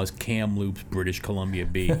 shithole must Kamloops, British Columbia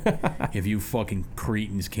be if you fucking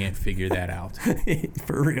cretins can't figure that out?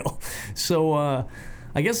 For real. So,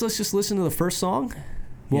 I guess let's just listen to the first song.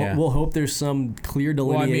 We'll hope there's some clear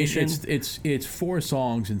delineation. Well, I mean, it's 4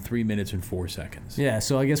 songs in 3 minutes and 4 seconds. Yeah,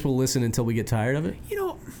 so I guess we'll listen until we get tired of it.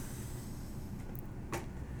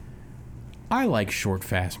 I like short,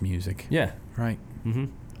 fast music. Yeah. Right? Mm-hmm.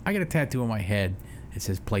 I got a tattoo on my head that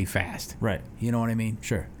says play fast. Right. You know what I mean?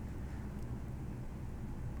 Sure.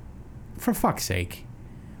 For fuck's sake,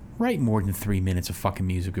 write more than 3 minutes of fucking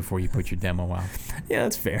music before you put your demo out. Yeah,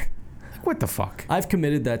 that's fair. What the fuck? I've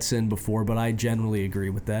committed that sin before, but I generally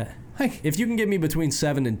agree with that. Like, if you can get me between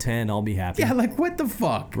 7 and 10, I'll be happy. Yeah, like what the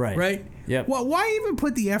fuck? Right. Right? Yep. Well, why even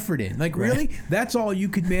put the effort in? Like, really? That's all you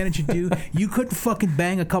could manage to do? You couldn't fucking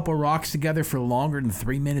bang a couple rocks together for longer than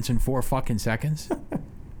 3 minutes and 4 fucking seconds?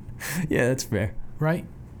 Yeah, that's fair. Right?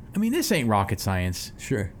 I mean, this ain't rocket science.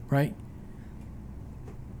 Sure. Right?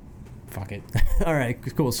 Fuck it. All right,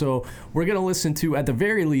 cool. So we're going to listen to, at the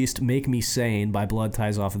very least, Make Me Sane by Blood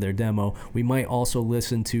Ties off of their demo. We might also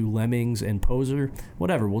listen to Lemmings and Poser.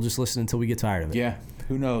 Whatever, we'll just listen until we get tired of it. Yeah,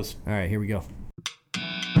 who knows? All right, here we go.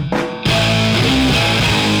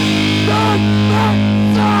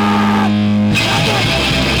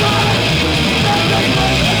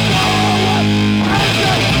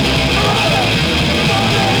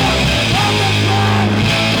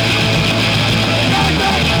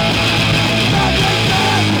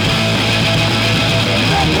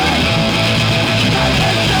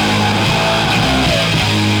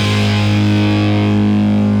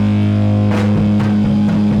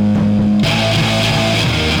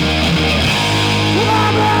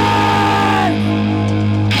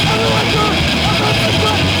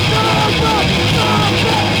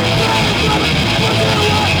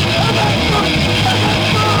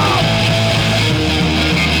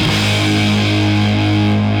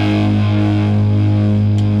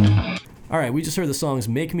 right, we just heard the songs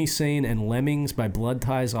Make Me Sane and Lemmings by Blood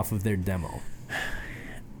Ties off of their demo.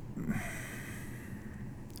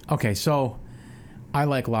 Okay, so I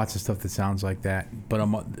like lots of stuff that sounds like that, but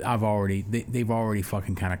they've already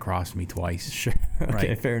fucking kind of crossed me twice. Sure. Okay,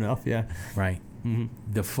 right? fair enough, yeah. Right. Mm-hmm.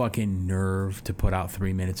 The fucking nerve to put out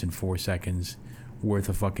 3 minutes and 4 seconds worth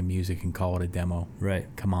of fucking music and call it a demo. Right.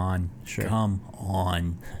 Come on. Sure. Come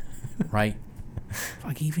on. Right?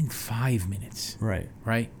 Like even 5 minutes. Right.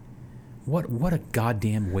 Right? What a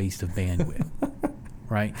goddamn waste of bandwidth.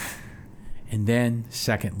 Right? And then,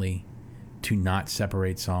 secondly, to not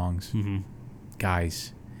separate songs. Mm-hmm.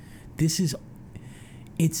 Guys,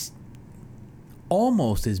 it's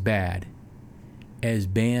almost as bad as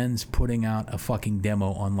bands putting out a fucking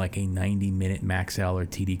demo on like a 90-minute Maxell or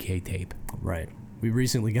TDK tape. Right. We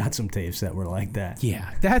recently got some tapes that were like that.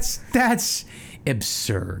 Yeah, that's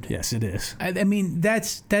absurd. Yes, it is. I mean,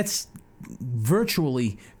 that's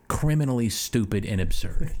virtually criminally stupid and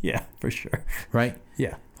absurd. Yeah, for sure. Right?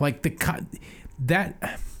 Yeah. Like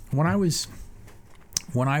when I was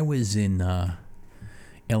in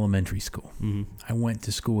elementary school, mm-hmm. I went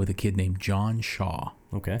to school with a kid named John Shaw.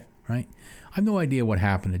 Okay. Right? I have no idea what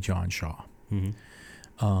happened to John Shaw.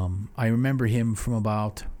 Mm-hmm. I remember him from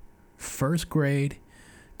about 1st grade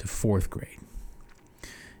to 4th grade.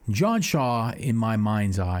 John Shaw, in my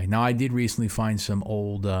mind's eye, now I did recently find some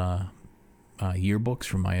old yearbooks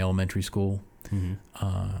from my elementary school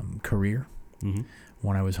mm-hmm. Career. Mm-hmm.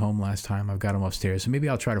 When I was home last time, I've got them upstairs. So maybe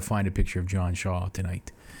I'll try to find a picture of John Shaw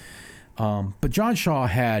tonight. But John Shaw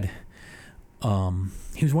he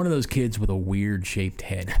was one of those kids with a weird shaped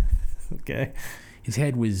head. Okay. His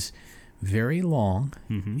head was very long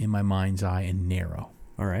mm-hmm. in my mind's eye and narrow.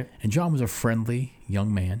 All right. And John was a friendly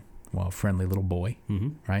young man. Well, a friendly little boy. Mm-hmm.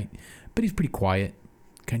 Right? But he's pretty quiet,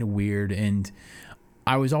 kind of weird. And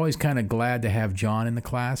I was always kind of glad to have John in the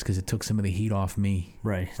class because it took some of the heat off me.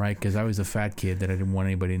 Right. Right? Because I was a fat kid that I didn't want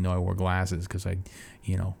anybody to know I wore glasses because I'd,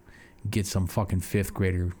 get some fucking 5th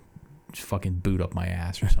grader just fucking boot up my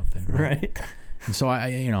ass or something. Right. And so I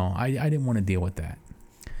didn't want to deal with that.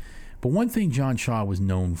 But one thing John Shaw was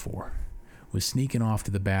known for was sneaking off to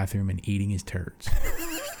the bathroom and eating his turds.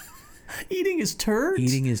 Eating his turds?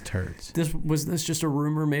 Eating his turds. Was this just a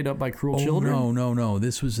rumor made up by cruel children? No.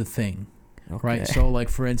 This was a thing. Okay. Right? So, like,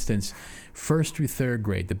 for instance, 1st through 3rd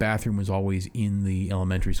grade, the bathroom was always in the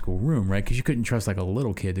elementary school room, right? Because you couldn't trust, like, a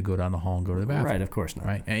little kid to go down the hall and go to the bathroom. Right, of course not.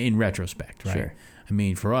 Right? In retrospect, right? Sure. I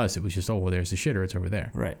mean, for us, it was just, there's the shitter. It's over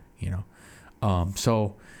there. Right.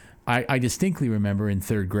 So I distinctly remember in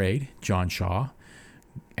 3rd grade, John Shaw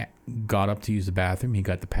got up to use the bathroom. He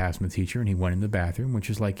got the pass from the teacher, and he went in the bathroom, which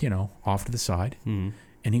is like, off to the side. Mm-hmm.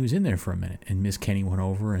 And he was in there for a minute. And Miss Kenny went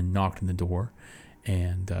over and knocked on the door.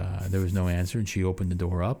 And there was no answer. And she opened the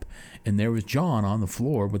door up. And there was John on the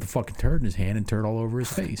floor with a fucking turd in his hand and turd all over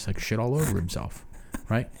his face. Like shit all over himself.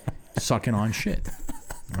 Right? Sucking on shit.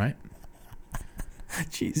 Right?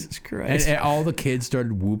 Jesus Christ. And all the kids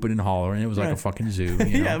started whooping and hollering. It was like a fucking zoo.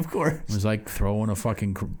 Yeah, of course. It was like throwing a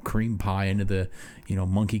fucking cream pie into the,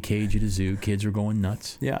 monkey cage at a zoo. Kids are going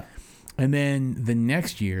nuts. Yeah. And then the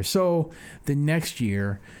next year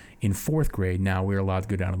in 4th grade, now we were allowed to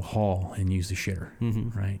go down to the hall and use the shitter.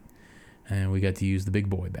 Mm-hmm. Right. And we got to use the big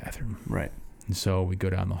boy bathroom. Right. And so we go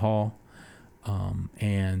down the hall.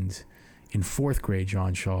 And in 4th grade,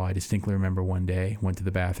 John Shaw, I distinctly remember one day, went to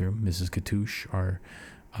the bathroom. Mrs. Katouche, our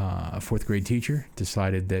 4th grade teacher,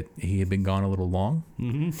 decided that he had been gone a little long.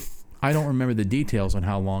 Mm-hmm. I don't remember the details on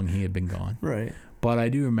how long he had been gone. Right. But I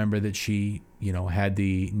do remember that she, had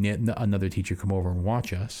another teacher come over and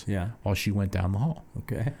watch us while she went down the hall.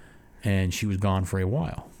 Okay. And she was gone for a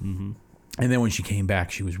while. Mm-hmm. And then when she came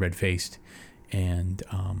back, she was red-faced. And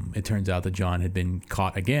it turns out that John had been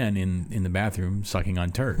caught again in the bathroom sucking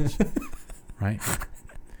on turds. Right?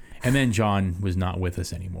 And then John was not with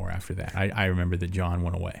us anymore after that. I remember that John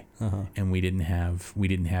went away. Uh-huh. And we didn't have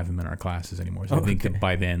him in our classes anymore. So I think that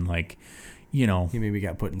by then, like, He maybe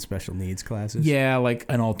got put in special needs classes. Yeah, like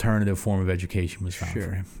an alternative form of education was found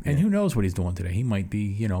for him. And who knows what he's doing today? He might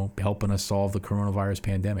be, helping us solve the coronavirus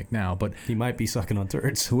pandemic now. But he might be sucking on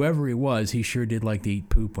turds. Whoever he was, he sure did like to eat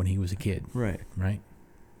poop when he was a kid. Right. Right?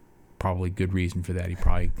 Probably good reason for that. He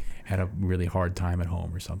probably had a really hard time at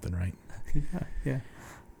home or something, right? Yeah.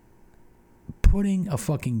 Putting a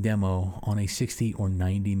fucking demo on a 60 or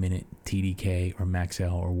 90 minute TDK or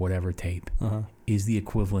Maxell or whatever tape is the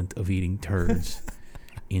equivalent of eating turds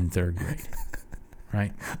in 3rd grade.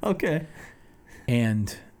 Right? Okay.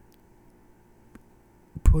 And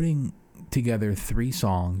putting together 4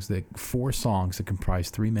 songs that comprise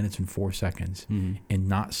 3 minutes and 4 seconds and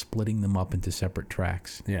not splitting them up into separate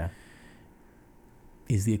tracks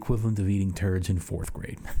is the equivalent of eating turds in 4th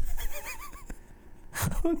grade.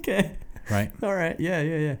 Okay. Right? All right.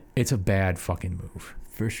 Yeah. It's a bad fucking move.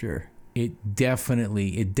 For sure. It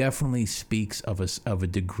definitely speaks of a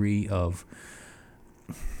degree of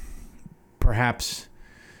perhaps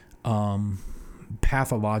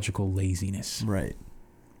pathological laziness. Right.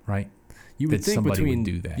 Right? You would that think somebody between would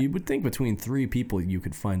do that. You would think between 3 people you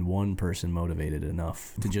could find one person motivated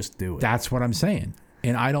enough to just do it. That's what I'm saying.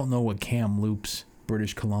 And I don't know what Kamloops,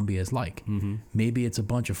 British Columbia is like. Mm-hmm. Maybe it's a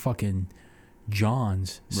bunch of fucking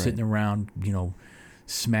Johns sitting around,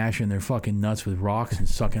 smashing their fucking nuts with rocks and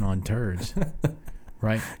sucking on turds.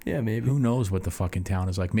 Right? Yeah, maybe. Who knows what the fucking town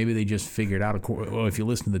is like? Maybe they just figured out. Well, if you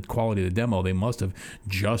listen to the quality of the demo, they must have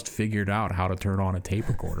just figured out how to turn on a tape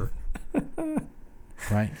recorder.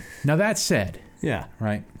 Right? Now, that said. Yeah.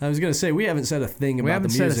 Right? I was going to say, we haven't said a thing about the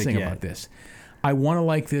music yet. We haven't said a thing about this. I want to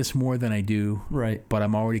like this more than I do. Right. But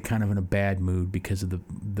I'm already kind of in a bad mood because of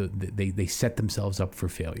they set themselves up for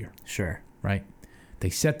failure. Sure. Right? They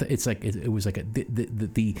set it was like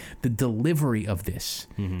the delivery of this,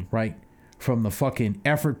 right? From the fucking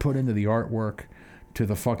effort put into the artwork to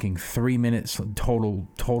the fucking 3 minutes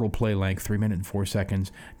total play length, 3 minutes and 4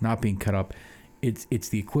 seconds, not being cut up. It's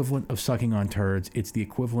the equivalent of sucking on turds. It's the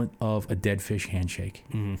equivalent of a dead fish handshake.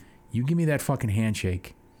 Mm-hmm. You give me that fucking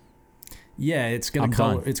handshake. Yeah, it's gonna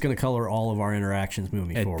color all of our interactions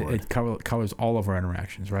moving forward. It colors all of our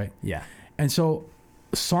interactions, right? Yeah. And so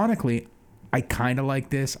sonically, I kind of like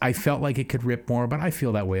this. I felt like it could rip more, but I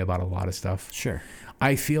feel that way about a lot of stuff. Sure.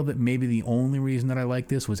 I feel that maybe the only reason that I like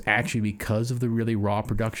this was actually because of the really raw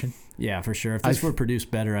production. Yeah, for sure. If this were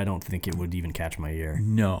produced better, I don't think it would even catch my ear.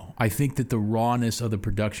 No. I think that the rawness of the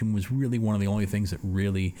production was really one of the only things that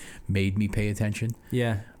really made me pay attention.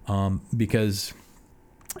 Yeah. Because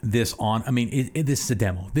this is a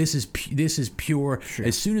demo. This is pure. Sure.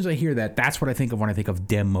 As soon as I hear that, that's what I think of when I think of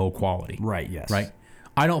demo quality. Right, yes. Right?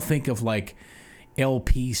 I don't think of like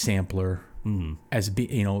LP sampler as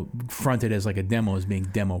fronted as like a demo as being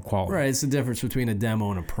demo quality. Right, it's the difference between a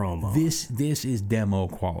demo and a promo. This is demo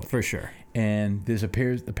quality. For sure. And this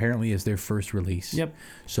apparently is their first release. Yep.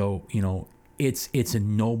 So, it's a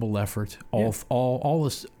noble effort.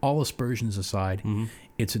 All aspersions aside,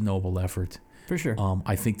 it's a noble effort. For sure.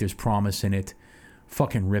 I think there's promise in it.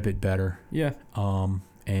 Fucking rip it better. Yeah.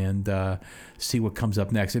 And see what comes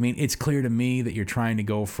up next. I mean, it's clear to me that you're trying to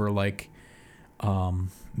go for like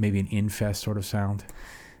maybe an Infest sort of sound.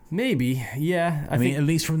 Maybe, yeah. I mean, at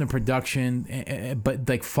least from the production, but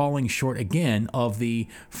like falling short again of the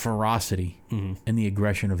ferocity and the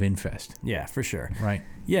aggression of Infest. Yeah, for sure. Right.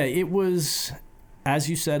 Yeah, it was, as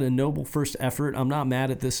you said, a noble first effort. I'm not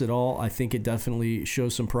mad at this at all. I think it definitely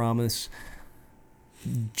shows some promise.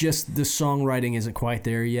 Just the songwriting isn't quite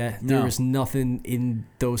there yet. No. There is nothing in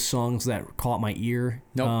those songs that caught my ear.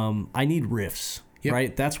 Nope. I need riffs, yep.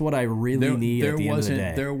 Right? That's what I really need at the end of the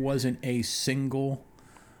day. There wasn't a single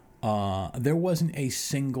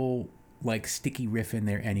like sticky riff in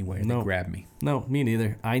there anywhere that grabbed me. No, me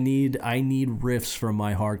neither. I need riffs from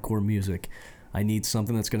my hardcore music. I need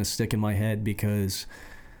something that's going to stick in my head because,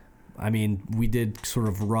 I mean, we did sort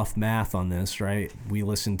of rough math on this, right? We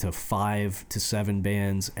listen to 5 to 7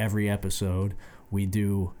 bands every episode. We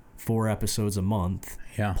do 4 episodes a month,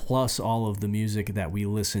 plus all of the music that we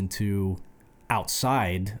listen to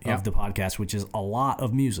outside of the podcast, which is a lot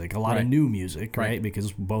of music, a lot of new music, right?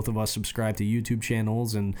 Because both of us subscribe to YouTube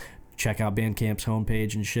channels and check out Bandcamp's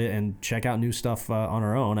homepage and shit and check out new stuff on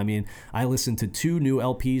our own. I mean, I listened to 2 new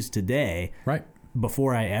LPs today. Right.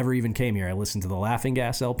 Before I ever even came here, I listened to the Laughing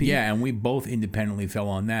Gas LP. Yeah, and we both independently fell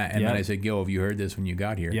on that. And then I said, yo, have you heard this when you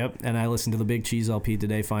got here? Yep, and I listened to the Big Cheese LP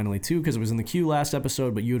today finally, too, because it was in the queue last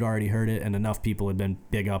episode, but you had already heard it, and enough people had been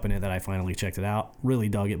big up in it that I finally checked it out. Really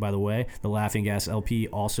dug it, by the way. The Laughing Gas LP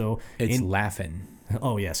also. It's Laughin'.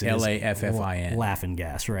 Oh, yes. It Laffin. Laughing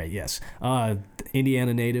Gas, right, yes.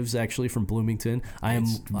 Indiana natives, actually, from Bloomington.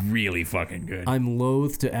 It's really fucking good. I'm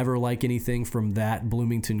loath to ever like anything from that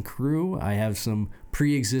Bloomington crew. I have some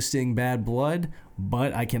pre-existing bad blood,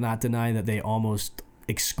 but I cannot deny that they almost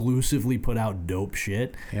exclusively put out dope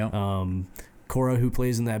shit. Yep. Cora, who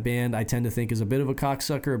plays in that band, I tend to think is a bit of a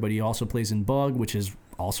cocksucker, but he also plays in Bug, which is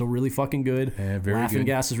also really fucking good. Yeah, very Laughing good.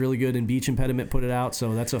 Gas is really good, and Beach Impediment put it out,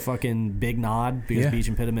 so that's a fucking big nod because Beach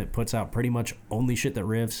Impediment puts out pretty much only shit that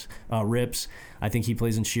rips. I think he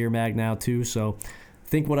plays in Sheer Mag now too, so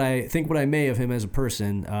think what I may of him as a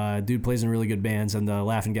person. Dude plays in really good bands, and the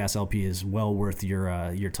Laughing Gas LP is well worth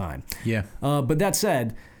your time. Yeah. But that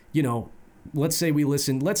said, let's say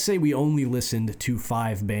we only listened to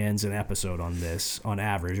 5 bands an episode on this on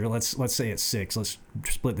average, or let's say it's 6. Let's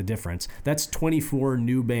split the difference. That's 24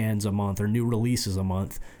 new bands a month or new releases a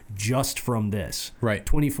month just from this. Right.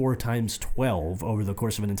 24 times 12 over the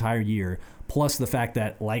course of an entire year, plus the fact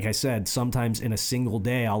that, like I said, sometimes in a single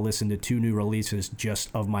day I'll listen to 2 new releases just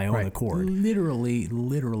of my own accord.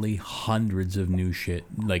 Literally hundreds of new shit,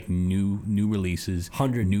 like new releases,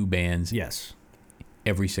 100 new bands. Yes.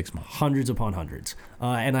 Every 6 months. Hundreds upon hundreds.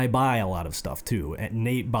 And I buy a lot of stuff too. And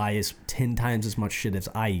Nate buys 10 times as much shit as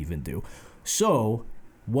I even do. So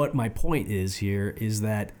what my point is here is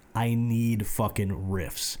that I need fucking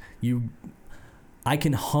riffs. I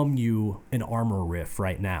can hum you an Armor riff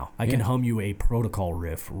right now. I can hum you a Protocol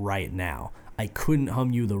riff right now. I couldn't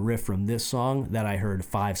hum you the riff from this song that I heard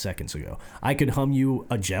 5 seconds ago. I could hum you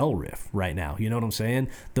a Gel riff right now. You know what I'm saying?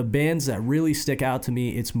 The bands that really stick out to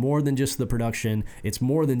me, it's more than just the production. It's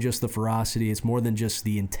more than just the ferocity. It's more than just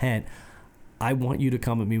the intent. I want you to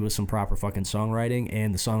come at me with some proper fucking songwriting,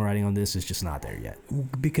 and the songwriting on this is just not there yet.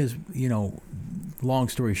 Because, long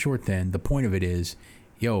story short then, the point of it is,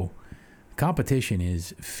 competition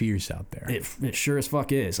is fierce out there. It sure as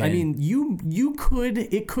fuck is. And I mean,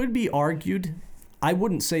 it could be argued. I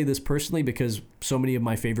wouldn't say this personally because so many of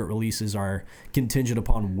my favorite releases are contingent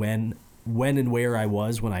upon when and where I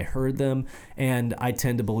was when I heard them, and I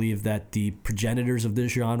tend to believe that the progenitors of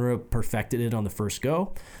this genre perfected it on the first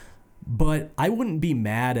go. But I wouldn't be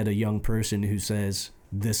mad at a young person who says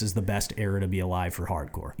this is the best era to be alive for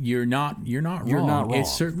hardcore. You're not wrong. You're not wrong.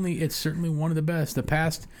 It's certainly one of the best. The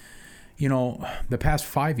past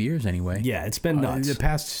 5 years anyway. Yeah, it's been nuts. The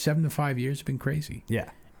past 7 to 5 years have been crazy. Yeah.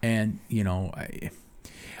 And,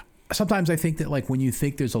 sometimes I think that, like, when you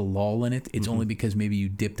think there's a lull in it, it's only because maybe you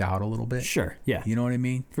dipped out a little bit. Sure, yeah. You know what I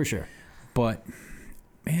mean? For sure. But,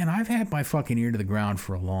 man, I've had my fucking ear to the ground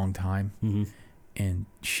for a long time. Mm-hmm. And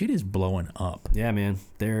shit is blowing up. Yeah, man.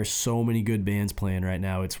 There are so many good bands playing right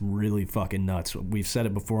now. It's really fucking nuts. We've said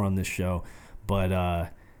it before on this show,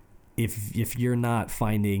 but if you're not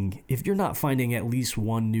finding at least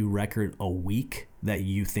one new record a week that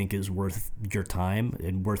you think is worth your time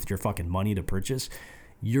and worth your fucking money to purchase,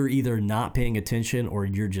 you're either not paying attention or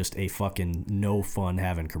you're just a fucking no fun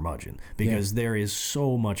having curmudgeon, because there is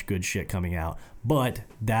so much good shit coming out. But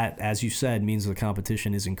that, as you said, means the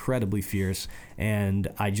competition is incredibly fierce, and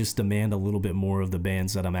I just demand a little bit more of the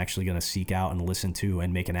bands that I'm actually going to seek out and listen to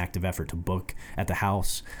and make an active effort to book at the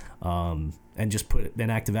house, and just put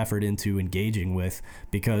an active effort into engaging with,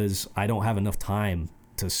 because I don't have enough time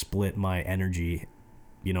to split my energy,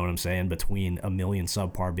 you know what I'm saying, between a million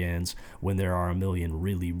subpar bands when there are a million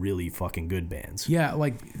really, really fucking good bands. Yeah,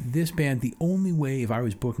 like this band, the only way, if I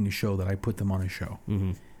was booking a show, that I put them on a show,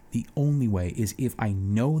 the only way is if I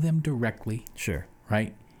know them directly. Sure.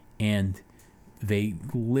 Right? And they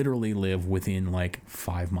literally live within like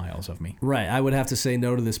 5 miles of me. Right. I would have to say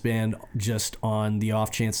no to this band just on the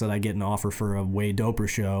off chance that I get an offer for a way doper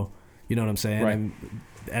show. You know what I'm saying? Right.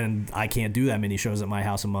 And I can't do that many shows at my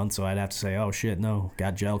house a month, so I'd have to say, oh shit, no,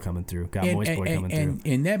 got Gel coming through, got Moist Boy coming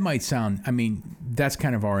through. And that might sound, I mean, that's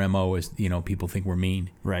kind of our MO, is, people think we're mean.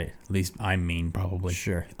 Right. At least I'm mean, probably.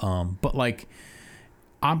 Sure. But like,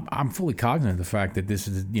 I'm fully cognizant of the fact that this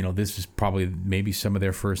is probably maybe some of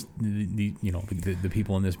their first, the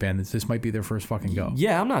people in this band, this might be their first fucking go.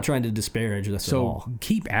 Yeah, I'm not trying to disparage this at all. So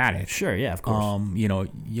keep at it. Sure, yeah, of course.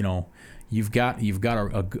 You've got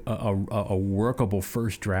a workable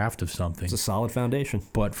first draft of something. It's a solid foundation.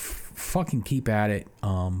 But fucking keep at it.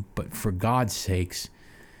 But for God's sakes,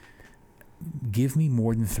 give me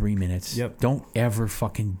more than 3 minutes. Yep. Don't ever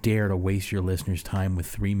fucking dare to waste your listeners' time with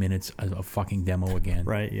 3 minutes of a fucking demo again.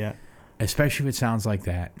 Right, yeah. Especially if it sounds like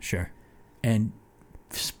that. Sure. And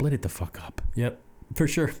split it the fuck up. Yep, for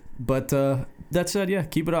sure. But that said, yeah,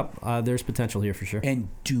 keep it up. There's potential here for sure. And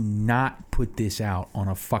do not put this out on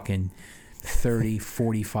a fucking 30,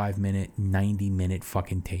 45 minute, 90 minute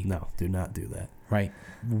fucking tape. No, do not do that. Right.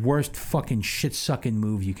 Worst fucking shit sucking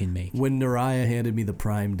move you can make. When Nariah handed me the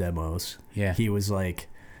Prime demos, yeah, he's like,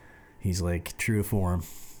 true to form,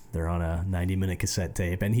 they're on a 90-minute cassette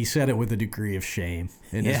tape, and he said it with a degree of shame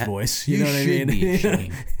in his voice. You know what I mean? Be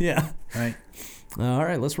ashamed. Yeah. Right. All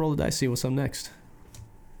right, let's roll the dice. See what's up next.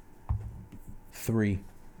 3.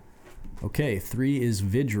 Okay, 3 is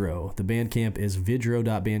Vidro. The Bandcamp is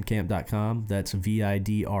vidro.bandcamp.com. That's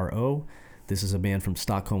Vidro. This is a band from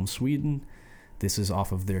Stockholm, Sweden. This is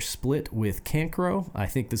off of their split with Cancro. I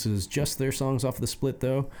think this is just their songs off of the split,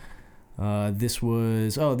 though. This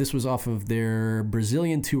was off of their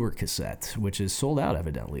Brazilian tour cassette, which is sold out,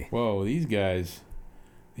 evidently. Whoa, these guys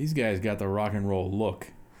got the rock and roll look.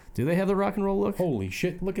 Do they have the rock and roll look? Holy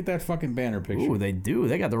shit! Look at that fucking banner picture. Ooh, they do.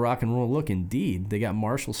 They got the rock and roll look indeed. They got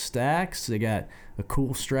Marshall stacks. They got a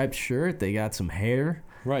cool striped shirt. They got some hair.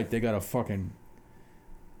 Right, they got a fucking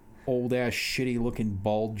old ass shitty looking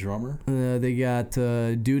bald drummer. They got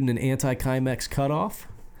dude in an anti-Chimex cutoff.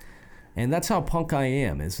 And that's how punk I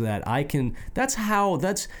am, is that I can,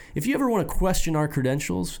 if you ever want to question our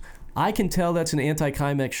credentials, I can tell that's an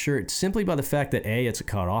anti-Chimex shirt simply by the fact that A, it's a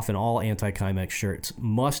cutoff, and all anti-Chimex shirts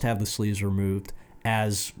must have the sleeves removed,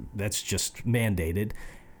 as that's just mandated.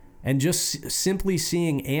 And just simply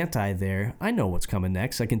seeing anti there, I know what's coming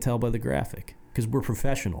next. I can tell by the graphic. Because we're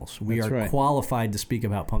professionals. We are qualified to speak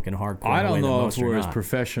about punk and hardcore. I don't know if we're as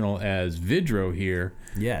professional as Vidro here,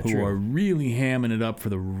 who are really hamming it up for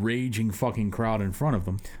the raging fucking crowd in front of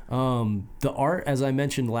them. The art, as I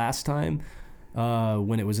mentioned last time,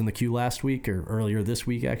 when it was in the queue last week, or earlier this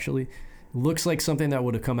week actually, looks like something that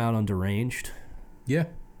would have come out on Deranged. Yeah.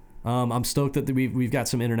 I'm stoked that we've got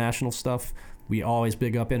some international stuff. We always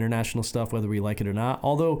big up international stuff, whether we like it or not.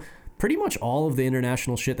 Although pretty much all of the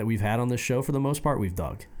international shit that we've had on this show, for the most part, we've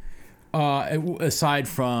dug. Aside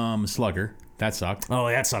from Slugger, that sucked. Oh,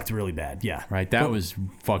 that sucked really bad. Yeah, right. That was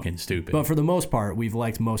fucking stupid. But for the most part, we've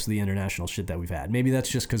liked most of the international shit that we've had. Maybe that's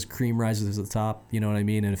just because cream rises to the top. You know what I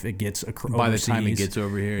mean? And if it gets by the time it gets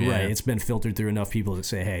over here, right, it's been filtered through enough people that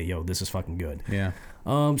say, "Hey, yo, this is fucking good." Yeah.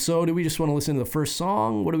 So do we just want to listen to the first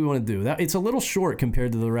song? What do we want to do? It's a little short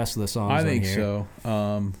compared to the rest of the songs. I think so.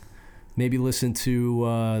 Maybe listen to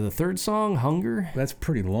the third song, Hunger. That's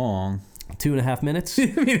pretty long. 2.5 minutes.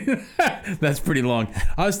 That's pretty long.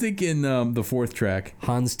 I was thinking the fourth track.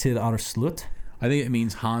 Hans tid are slut. I think it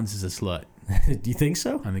means Hans is a slut. Do you think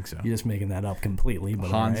so? I think so. You're just making that up completely.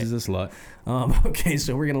 But Hans is a slut. Okay,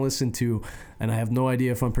 so we're going to listen to, and I have no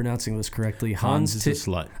idea if I'm pronouncing this correctly, Hans is a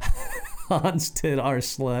slut. Hans tid are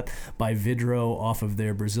slut by Vidro off of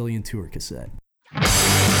their Brazilian tour cassette.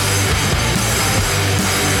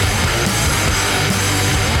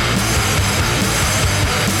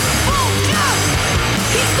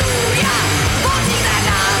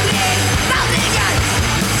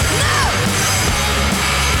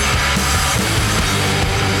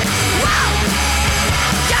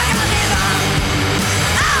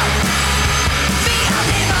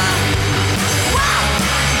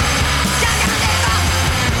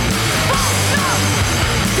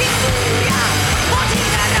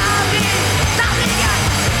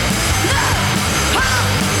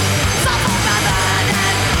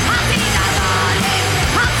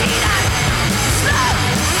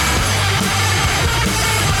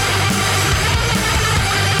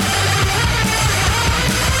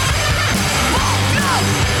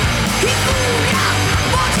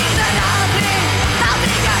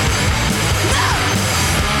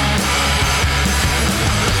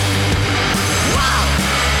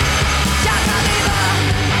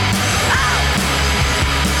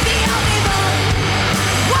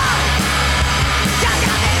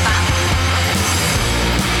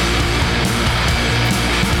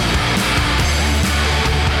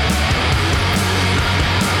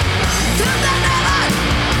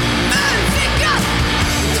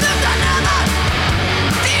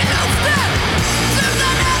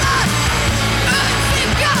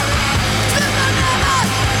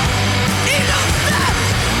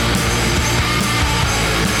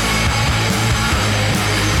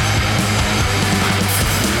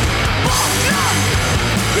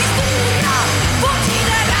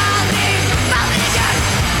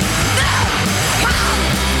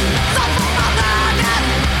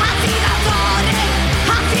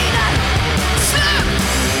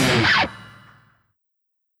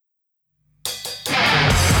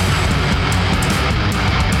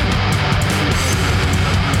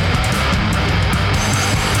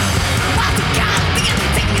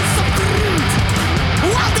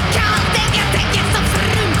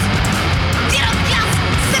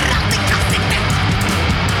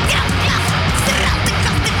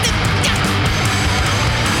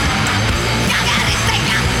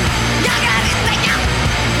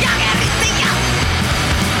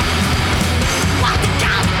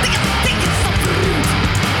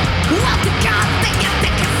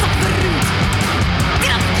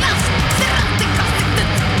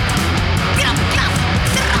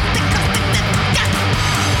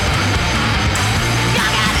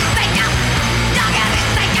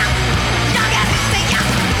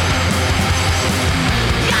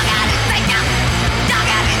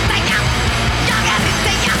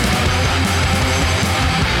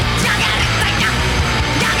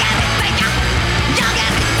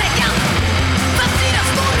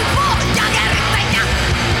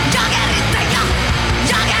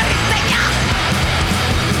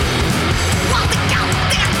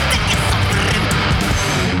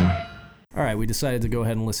 we decided to go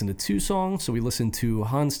ahead and listen to 2 songs. So we listened to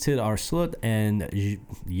Hans Tid Ar Slut and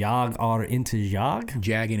Jag Ar Inte Jag.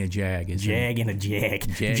 Jag and a Jag. Jag and a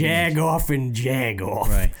Jag. Jag off and Jag off.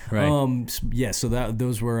 Right. Yeah, so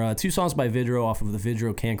those were 2 songs by Vidro off of the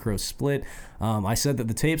Vidro Cancro split. I said that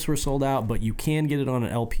the tapes were sold out, but you can get it on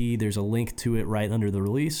an LP. There's a link to it right under the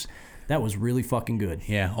release. That was really fucking good.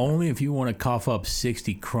 Yeah, only if you want to cough up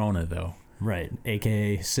 60 krona, though. Right,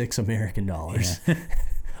 a.k.a. $6 American.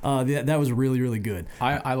 Yeah. That was really, really good.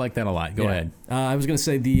 I like that a lot. Go ahead. I was going to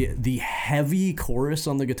say the heavy chorus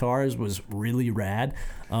on the guitars was really rad.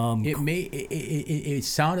 It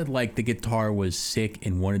sounded like the guitar was sick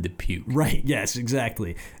and wanted to puke. Right, yes,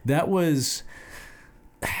 exactly. That was...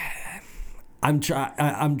 I'm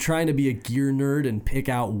trying to be a gear nerd and pick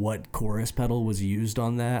out what chorus pedal was used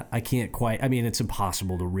on that. I can't quite... I mean, it's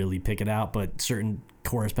impossible to really pick it out, but certain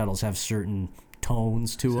chorus pedals have certain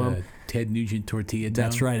tones to them. Ted Nugent Tortilla Tone?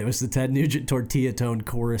 That's right. It was the Ted Nugent Tortilla Tone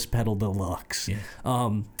Chorus Pedal Deluxe. Yeah.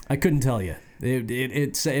 I couldn't tell you.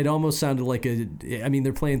 It almost sounded like I mean,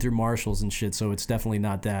 they're playing through Marshalls and shit, so it's definitely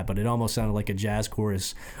not that, but it almost sounded like a jazz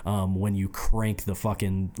chorus when you crank the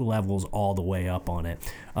fucking levels all the way up on it.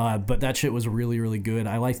 But that shit was really, really good.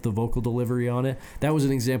 I liked the vocal delivery on it. That was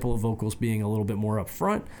an example of vocals being a little bit more up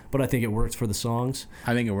front, but I think it worked for the songs.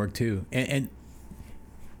 I think it worked too. And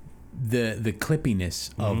the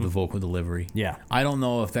clippiness of the vocal delivery. Yeah. I don't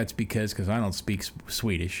know if that's because I don't speak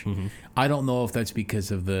Swedish. Mm-hmm. I don't know if that's because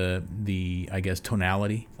of the I guess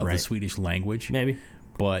tonality of the Swedish language. Maybe.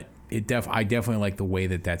 But I definitely like the way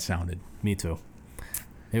that sounded. Me too.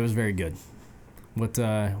 It was very good. What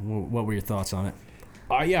were your thoughts on it?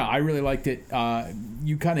 Yeah, I really liked it.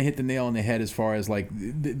 You kind of hit the nail on the head as far as like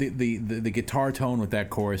the guitar tone with that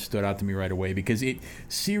chorus stood out to me right away because it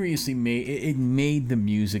seriously made the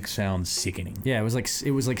music sound sickening. Yeah, it was like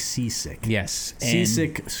seasick. Yes,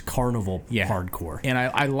 seasick carnival hardcore. And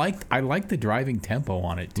I liked the driving tempo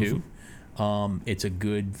on it too. Mm-hmm. It's a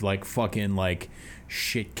good like fucking like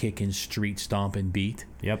shit kicking street stomping beat.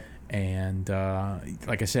 Yep. And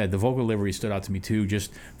like I said, the vocal delivery stood out to me too.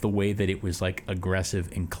 Just the way that it was like aggressive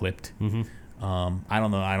and clipped. Mm-hmm. I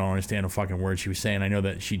don't know. I don't understand a fucking word she was saying. I know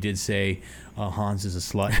that she did say Hans is a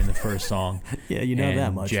slut in the first song. Yeah, you know and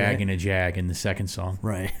that much. Jag right? and a Jag in the second song.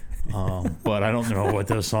 Right. But I don't know what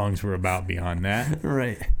those songs were about beyond that.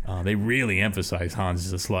 Right. They really emphasized Hans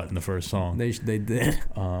is a slut in the first song. They did.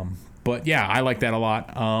 But yeah, I like that a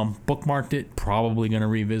lot. Bookmarked it. Probably going to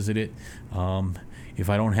revisit it. If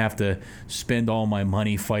I don't have to spend all my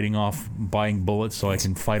money buying bullets so I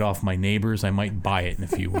can fight off my neighbors, I might buy it in a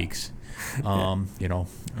few weeks.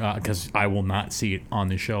 Because I will not see it on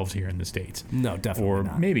the shelves here in the States. No, definitely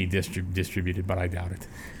not. Or maybe distributed, but I doubt it.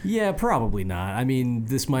 Yeah, probably not. I mean,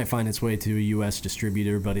 this might find its way to a U.S.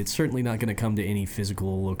 distributor, but it's certainly not going to come to any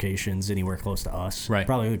physical locations anywhere close to us. Right.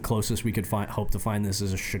 Probably the closest we could hope to find this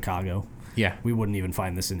is Chicago. Yeah. We wouldn't even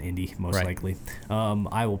find this in Indy, most likely.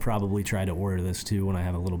 I will probably try to order this, too, when I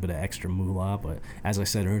have a little bit of extra moolah. But as I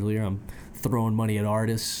said earlier, I'm throwing money at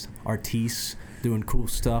artists, doing cool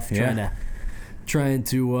stuff, trying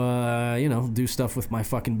to do stuff with my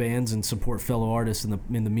fucking bands and support fellow artists in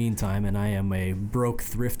the meantime. And I am a broke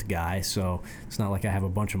thrift guy, so it's not like I have a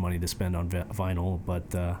bunch of money to spend on vinyl.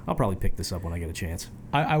 But I'll probably pick this up when I get a chance.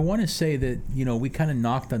 I want to say that we kind of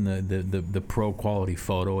knocked on the pro quality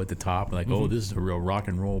photo at the top, like oh, this is a real rock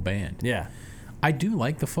and roll band. Yeah, I do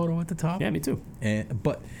like the photo at the top. Yeah, me too.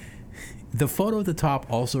 But the photo at the top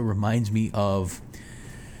also reminds me of.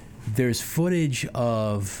 There's footage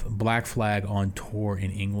of Black Flag on tour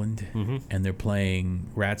in England, and they're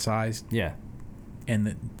playing Rat Size. Yeah.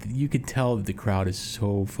 And you could tell that the crowd is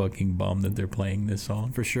so fucking bummed that they're playing this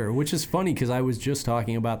song. For sure, which is funny because I was just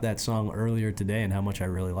talking about that song earlier today and how much I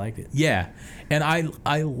really liked it. Yeah, and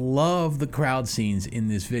I love the crowd scenes in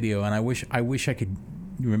this video, and I wish I could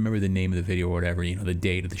remember the name of the video or whatever, the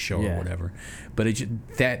date of the show or whatever. But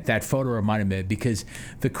that photo reminded me because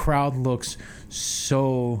the crowd looks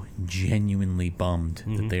so genuinely bummed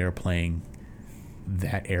that they are playing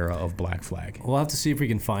that era of Black Flag. We'll have to see if we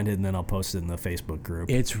can find it, and then I'll post it in the Facebook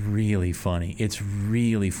group. It's really funny. It's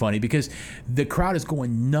really funny because the crowd is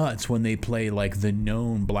going nuts when they play like the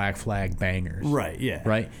known Black Flag bangers. Right, yeah.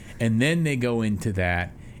 Right? And then they go into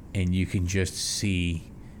that, and you can just see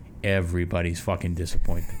everybody's fucking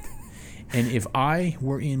disappointment. And if I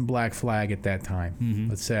were in Black Flag at that time,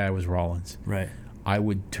 let's say I was Rollins, right, I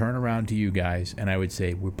would turn around to you guys and I would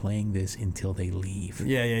say, we're playing this until they leave.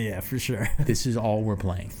 Yeah, for sure. This is all we're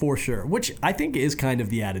playing. For sure. Which I think is kind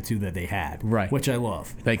of the attitude that they had. Right. Which I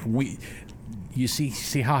love. Like you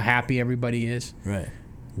see how happy everybody is? Right.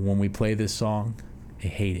 When we play this song, they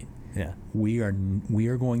hate it. Yeah. We are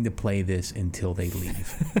going to play this until they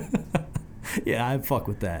leave. Yeah, I fuck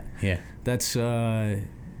with that. Yeah. That's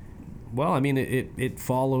well, I mean, it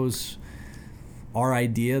follows our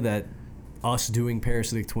idea that us doing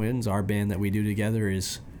Parasitic Twins, our band that we do together,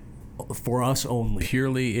 is for us only.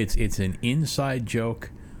 Purely, it's an inside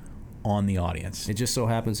joke on the audience. It just so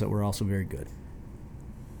happens that we're also very good,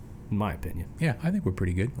 in my opinion. Yeah, I think we're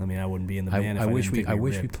pretty good. I mean, I wouldn't be in the band if I wish didn't think I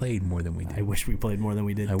wish we ripped. played more than we did. I wish we played more than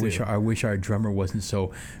we did. I wish our drummer wasn't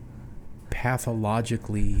so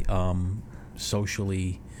pathologically,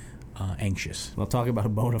 socially anxious. I'll talk about a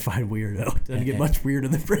bona fide weirdo. Doesn't get much weirder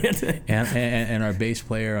than Brandon. And our bass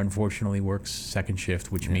player unfortunately works second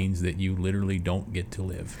shift, which means that you literally don't get to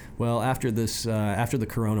live. Well, after this, after the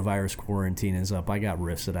coronavirus quarantine is up, I got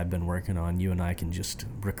riffs that I've been working on. You and I can just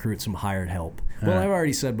recruit some hired help. Well, I've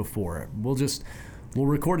already said before, we'll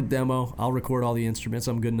record a demo. I'll record all the instruments.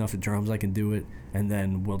 I'm good enough at drums. I can do it. And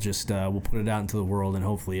then we'll just we'll put it out into the world and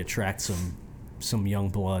hopefully attract some young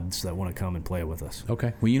bloods that want to come and play with us.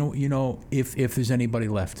 Okay. Well, you know, if there's anybody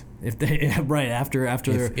left, If they right after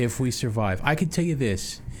if we survive, I can tell you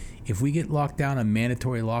this: if we get locked down, a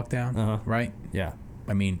mandatory lockdown, right? Yeah.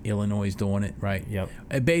 I mean, Illinois is doing it, right? Yep.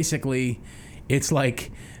 Basically, it's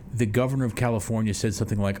like the governor of California said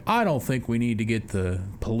something like, "I don't think we need to get the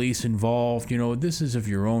police involved. You know, this is of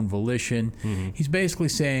your own volition." Mm-hmm. He's basically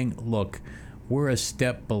saying, "Look, we're a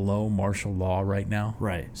step below martial law right now.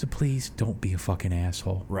 Right. So please don't be a fucking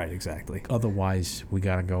asshole. Right. Exactly. Otherwise, we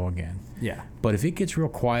gotta go again." Yeah. But if it gets real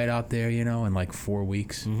quiet out there, you know, in like 4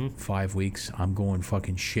 weeks, Mm-hmm. 5 weeks, I'm going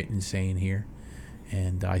fucking shit insane here.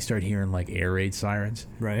 And I start hearing like air raid sirens.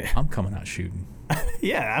 Right. I'm coming out shooting.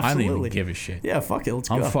 Yeah. I Absolutely. don't even give a shit. Yeah. Fuck it. Let's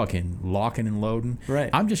go. I'm fucking locking and loading. Right.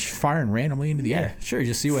 I'm just firing randomly into the Yeah. air. Sure.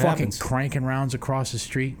 Just see what Fucking happens. cranking rounds across the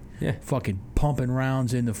street. Yeah. Fucking pumping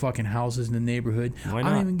rounds into fucking houses in the neighborhood. Why I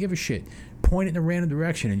not? don't even give a shit. Point it in a random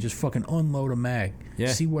direction and just fucking unload a mag. Yeah.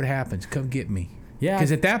 See what happens. Come get me. Yeah.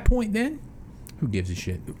 Because at that point, then, who gives a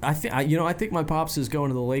shit? I think my pops is going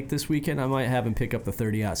to the lake this weekend. I might have him pick up the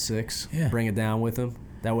 30-06. Yeah. Bring it down with him.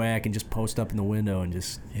 That way I can just post up in the window and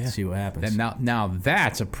just see what happens. Now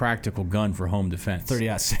that's a practical gun for home defense.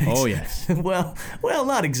 30-06. Oh yes. well,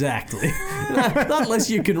 not exactly. not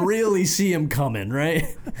unless you can really see him coming, right?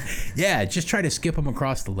 Yeah, just try to skip them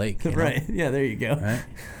across the lake. You know? Right. Yeah, there you go. Right.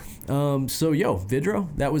 So, Vidro,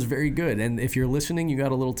 that was very good. And if you're listening, you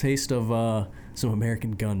got a little taste of some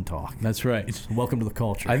American gun talk. That's right. Welcome to the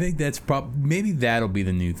culture. I think that's maybe that'll be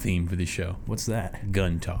the new theme for the show. What's that?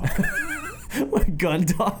 Gun talk. Gun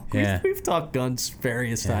talk? Yeah. We've talked guns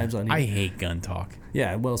various times on here. I hate gun talk.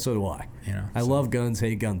 Yeah, well, so do I. You know, I love guns,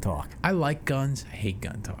 hate gun talk. I like guns. I hate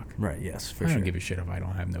gun talk. Right, yes, for I sure. don't give a shit if I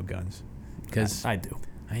don't have no guns. Because I do.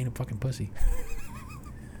 I ain't a fucking pussy.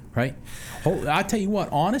 Right? Oh, I'll tell you what,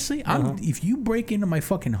 honestly, if you break into my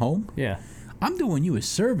fucking home, Yeah. I'm doing you a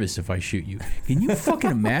service if I shoot you. Can you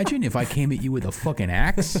fucking imagine if I came at you with a fucking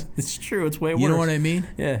axe? It's true. It's way worse. You know what I mean?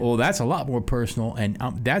 Yeah. Well, that's a lot more personal, and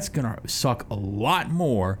that's going to suck a lot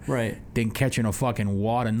more Right. than catching a fucking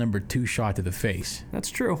wad of number 2 shot to the face.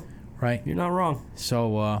 That's true. Right? You're not wrong.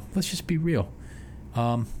 So let's just be real.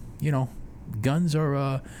 You know, guns are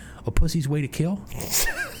a pussy's way to kill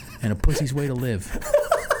and a pussy's way to live.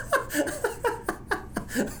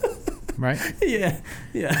 Right? Yeah.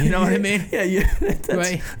 Yeah. You know what I mean? Yeah.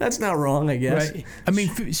 Right? That's not wrong, I guess. Right? I mean,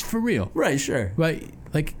 for real. Right, sure. Right?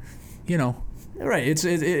 Like, you know. Right. It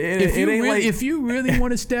If ain't you, like... if you really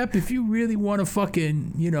want to step, if you really want to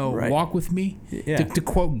fucking, you know, Right. walk with me, Yeah. to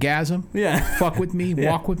quote Gasm, Yeah. fuck with me,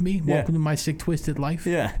 Yeah. walk with me, Yeah. walk into my sick, twisted life.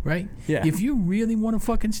 Yeah. Right? Yeah. If you really want to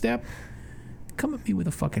fucking step, come at me with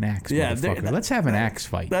a fucking axe, Yeah, motherfucker. Let's have an axe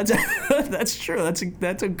fight. That's true. That's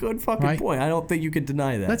a good fucking Right. point. I don't think you could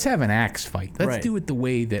deny that. Let's have an axe fight. Let's Right. do it the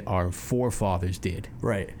way that our forefathers did.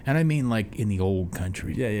 Right. And I mean like in the old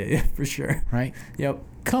country. Yeah, for sure. Right? Yep.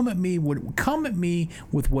 Come at me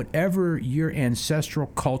with whatever your ancestral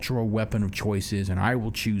cultural weapon of choice is, and I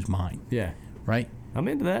will choose mine. Yeah. Right? I'm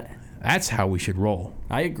into that. That's how we should roll.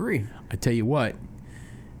 I agree. I tell you what,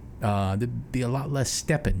 there'd be a lot less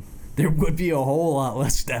stepping. There would be a whole lot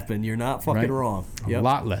less stepping. You're not fucking Right. wrong. A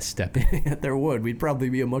lot less stepping. There would. We'd probably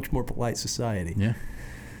be a much more polite society. Yeah.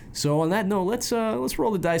 So on that note, let's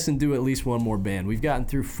roll the dice and do at least one more band. We've gotten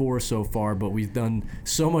through 4 so far, but we've done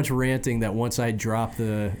so much ranting that once I drop,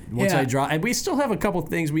 and we still have a couple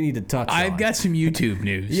things we need to touch on. I've got some YouTube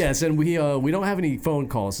news. Yes, and we don't have any phone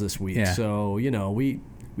calls this week, Yeah. so we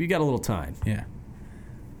got a little time. Yeah.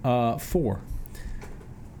 4.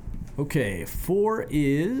 Okay, 4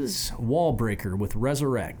 is Wallbreaker with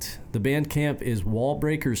Resurrect. The Bandcamp is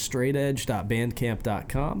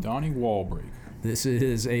wallbreakersstraightedge.bandcamp.com. Donnie Wallbreaker. This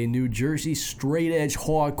is a New Jersey straight edge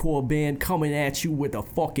hardcore band coming at you with a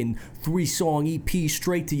fucking 3-song EP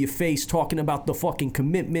straight to your face, talking about the fucking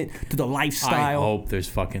commitment to the lifestyle. I hope there's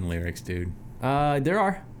fucking lyrics, dude. There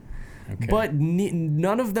are. Okay. But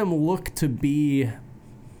none of them look to be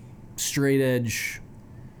straight edge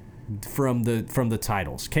from the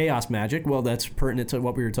titles. Chaos Magic, well, that's pertinent to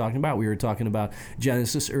what we were talking about. We were talking about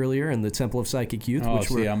Genesis earlier and the Temple of Psychic Youth,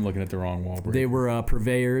 I'm looking at the wrong wall. They were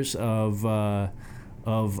purveyors of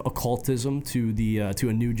occultism to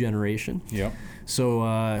a new generation. Yep.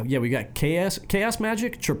 So we got Chaos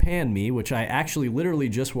Magic, Trepan Me, which I actually literally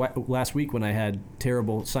just last week when I had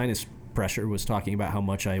terrible sinus pressure was talking about how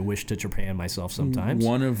much I wish to trepan myself sometimes.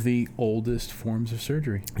 One of the oldest forms of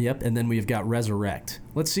surgery. Yep, and then we've got Resurrect.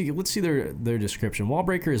 Let's see their description.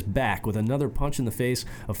 Wallbreaker is back with another punch in the face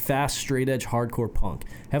of fast, straight-edge hardcore punk.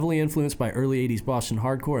 Heavily influenced by early 80s Boston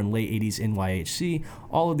hardcore and late 80s NYHC,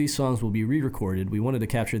 all of these songs will be re-recorded. We wanted to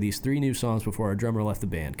capture these 3 new songs before our drummer left the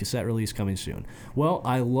band. Cassette release coming soon. Well,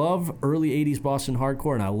 I love early 80s Boston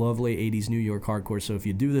hardcore, and I love late 80s New York hardcore, so if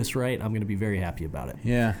you do this right, I'm going to be very happy about it.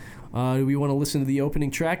 Yeah. Do we want to listen to the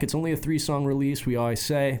opening track? It's only a 3-song release, we always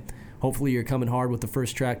say. Hopefully you're coming hard with the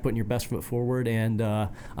first track, putting your best foot forward, and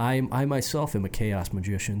I myself am a chaos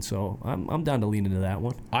magician, so I'm down to lean into that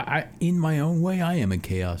one. I in my own way, I am a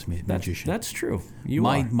chaos magician. That's true.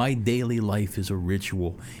 My daily life is a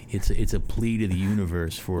ritual. It's a plea to the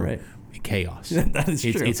universe for chaos. That is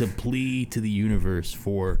true. It's a plea to the universe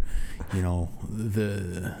for,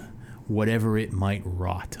 the whatever it might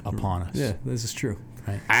rot upon us. Yeah, this is true.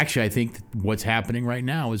 Right. Actually, I think what's happening right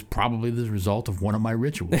now is probably the result of one of my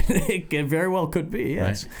rituals. It very well could be,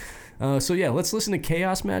 yes. Right. Let's listen to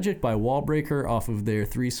Chaos Magic by Wallbreaker off of their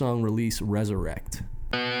 3-song release, Resurrect.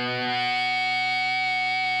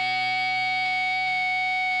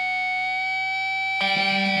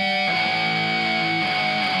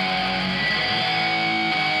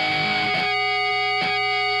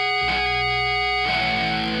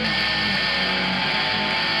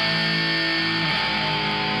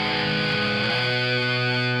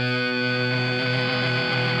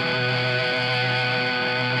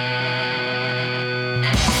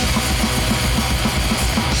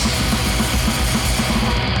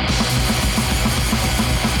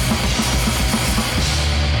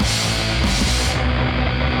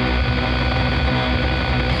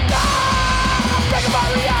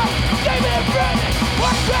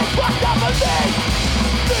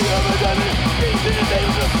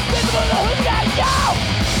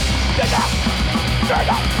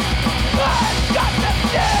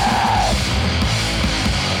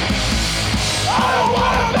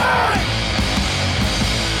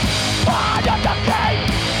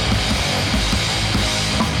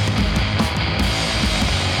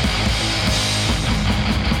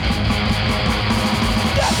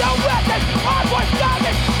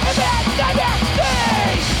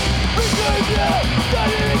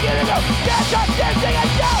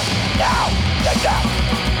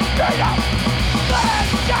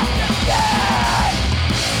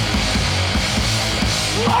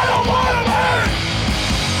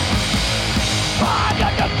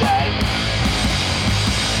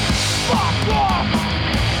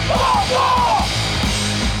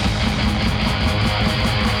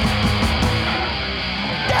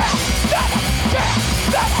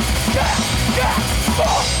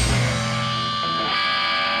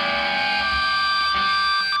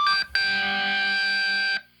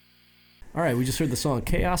 All right, we just heard the song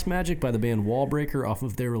Chaos Magic by the band Wallbreaker off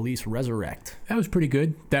of their release Resurrect. That was pretty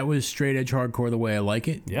good. That was straight edge hardcore the way I like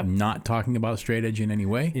it. Yep. Not talking about straight edge in any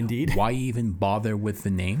way. Indeed. Why even bother with the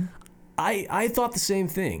name? I thought the same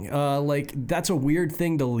thing. That's a weird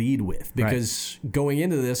thing to lead with because going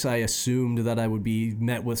into this, I assumed that I would be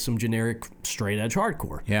met with some generic straight edge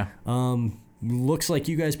hardcore. Yeah. Looks like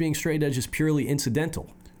you guys being straight edge is purely incidental.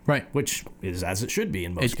 Right. Which is as it should be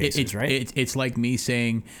in most cases, right? It's like me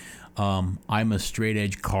saying, I'm a straight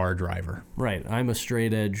edge car driver. Right. I'm a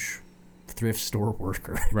straight edge thrift store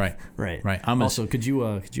worker. Right. Right. Right. Could you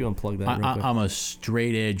unplug that real quick? I'm a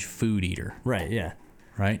straight edge food eater. Right. Yeah.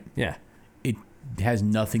 Right. Yeah. It has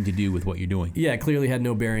nothing to do with what you're doing. Yeah, it clearly had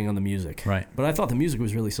no bearing on the music. Right. But I thought the music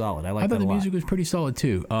was really solid. I thought the music was pretty solid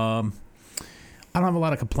too. I don't have a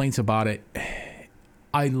lot of complaints about it.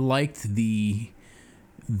 I liked the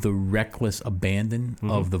reckless abandon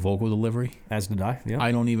of the vocal delivery. As did I. Yeah.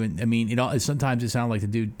 I don't even. I mean, sometimes it sounded like the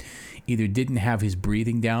dude either didn't have his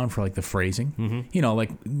breathing down for like the phrasing. Mm-hmm. Like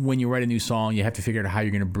when you write a new song, you have to figure out how you're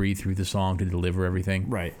going to breathe through the song to deliver everything.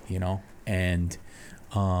 Right. And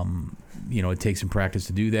it takes some practice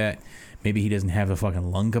to do that. Maybe he doesn't have the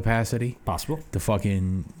fucking lung capacity. Possible. To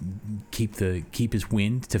fucking keep his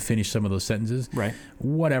wind to finish some of those sentences. Right.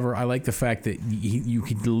 Whatever. I like the fact that you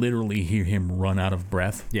could literally hear him run out of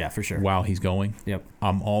breath. Yeah, for sure. While he's going. Yep.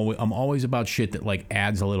 I'm always about shit that like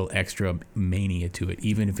adds a little extra mania to it,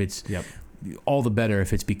 even if it's all the better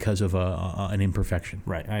if it's because of an imperfection.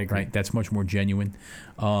 Right. I agree. Right. That's much more genuine.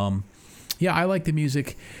 Yeah, I like the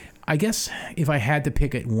music. I guess if I had to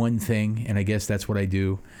pick at one thing, and I guess that's what I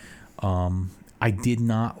do, I did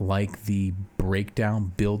not like the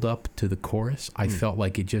breakdown build-up to the chorus. I felt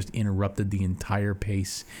like it just interrupted the entire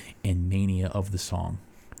pace and mania of the song.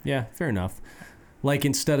 Yeah, fair enough. Like,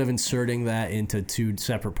 instead of inserting that into two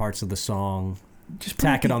separate parts of the song, just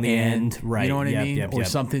tack it on the end. Right. You know what I mean? Or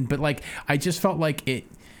something. But, like, I just felt like it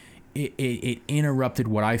interrupted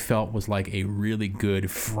what I felt was like a really good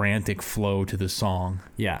frantic flow to the song.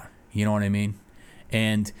 Yeah. You know what I mean?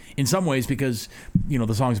 And in some ways, because,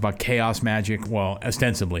 the song's about chaos magic, well,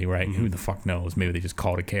 ostensibly, right? Mm-hmm. Who the fuck knows? Maybe they just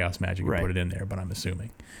called it chaos magic and put it in there, but I'm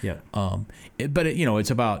assuming. Yeah.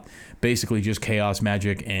 It's about basically just chaos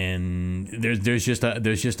magic, and there's just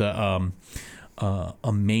a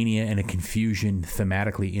mania and a confusion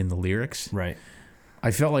thematically in the lyrics. Right.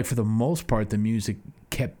 I felt like for the most part, the music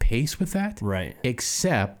kept pace with that. Right.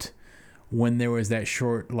 Except when there was that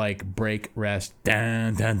short, like, break, rest,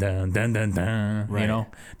 dun, dun, dun, dun, dun, dun, right.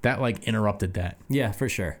 That, like, interrupted that. Yeah, for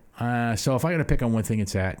sure. So if I got to pick on one thing,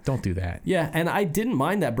 it's that. Don't do that. Yeah, and I didn't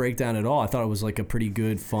mind that breakdown at all. I thought it was, like, a pretty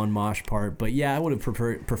good, fun mosh part. But, yeah, I would have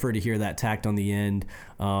preferred to hear that tacked on the end,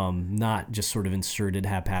 not just sort of inserted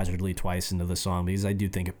haphazardly twice into the song, because I do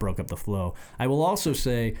think it broke up the flow. I will also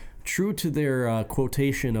say, true to their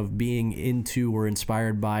quotation of being into or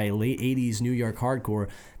inspired by late 80s New York hardcore,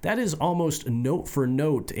 that is almost note for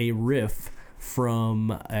note a riff from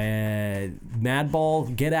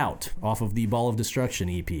Madball Get Out off of the Ball of Destruction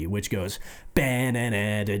EP, which goes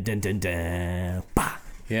yeah.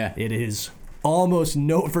 It is almost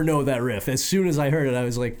note for note that riff. As soon as I heard it, I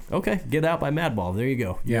was like, okay, Get Out by Madball. There you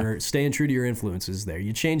go. You're staying true to your influences there.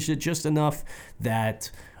 You changed it just enough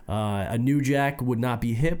that a new Jack would not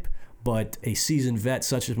be hip, but a seasoned vet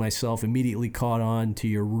such as myself immediately caught on to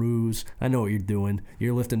your ruse. I know what you're doing.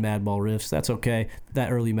 You're lifting Madball riffs. That's okay.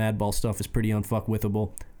 That early Madball stuff is pretty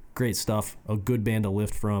unfuckwithable. Great stuff. A good band to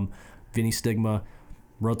lift from. Vinny Stigma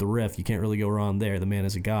wrote the riff. You can't really go wrong there. The man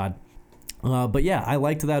is a god. But yeah, I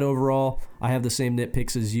liked that overall. I have the same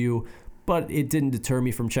nitpicks as you, but it didn't deter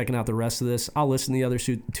me from checking out the rest of this. I'll listen to the other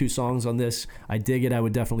two songs on this. I dig it. I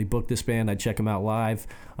would definitely book this band. I'd check them out live.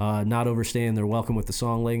 Not overstaying their welcome with the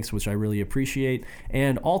song links, which I really appreciate.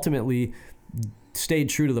 And ultimately, stayed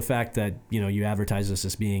true to the fact that, you advertise this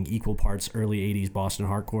as being equal parts early 80s Boston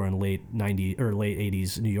hardcore and late 90s or late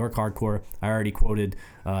 80s New York hardcore. I already quoted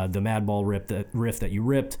the Madball riff that you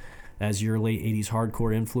ripped as your late 80s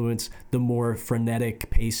hardcore influence. The more frenetic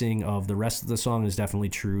pacing of the rest of the song is definitely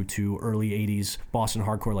true to early 80s Boston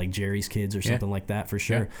hardcore, like Jerry's Kids or something like that, for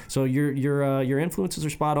sure. Yeah. So your influences are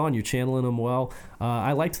spot on. You're channeling them well.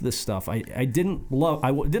 I liked this stuff. I didn't love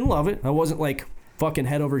it. I wasn't like fucking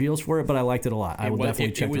head over heels for it, but I liked it a lot. I will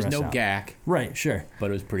definitely check the rest out. It was no gack. Right, sure. But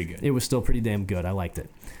it was pretty good. It was still pretty damn good. I liked it.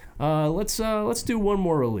 Let's do one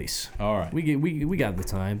more release. All right. We got the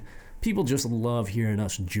time. People just love hearing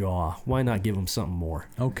us jaw. Why not give them something more?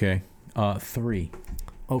 Okay. 3.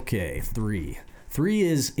 Okay, 3. 3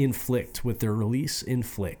 is Inflict with their release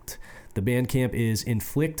Inflict. The Bandcamp is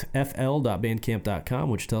inflictfl.bandcamp.com,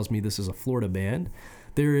 which tells me this is a Florida band.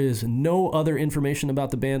 There is no other information about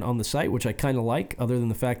the band on the site, which I kind of like, other than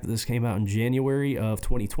the fact that this came out in January of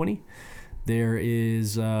 2020. There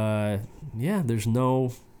is, there's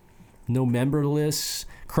no member lists.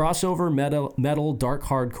 Crossover metal dark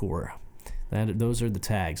hardcore. Those are the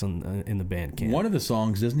tags in the Bandcamp. One of the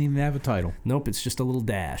songs doesn't even have a title. Nope, it's just a little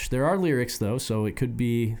dash. There are lyrics though, so it could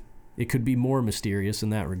be more mysterious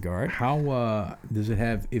in that regard. How does it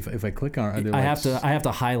have? If I click on it, I have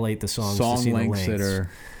to highlight the songs. Song to see lengths the that are.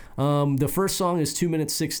 The first song is 2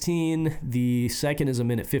 minutes 16. The second is 1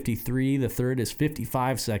 minute 53. The third is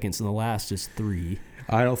 55 seconds, and the last is 3.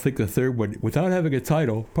 I don't think the third one, without having a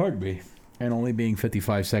title, pardon me, and only being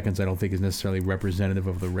 55 seconds, I don't think is necessarily representative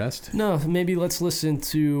of the rest. No, maybe let's listen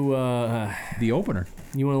to... the opener.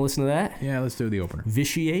 You want to listen to that? Yeah, let's do the opener.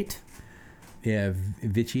 Vitiate? Yeah,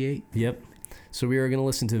 Vitiate? Yep. So we are going to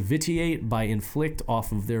listen to Vitiate by Inflict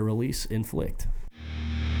off of their release, Inflict.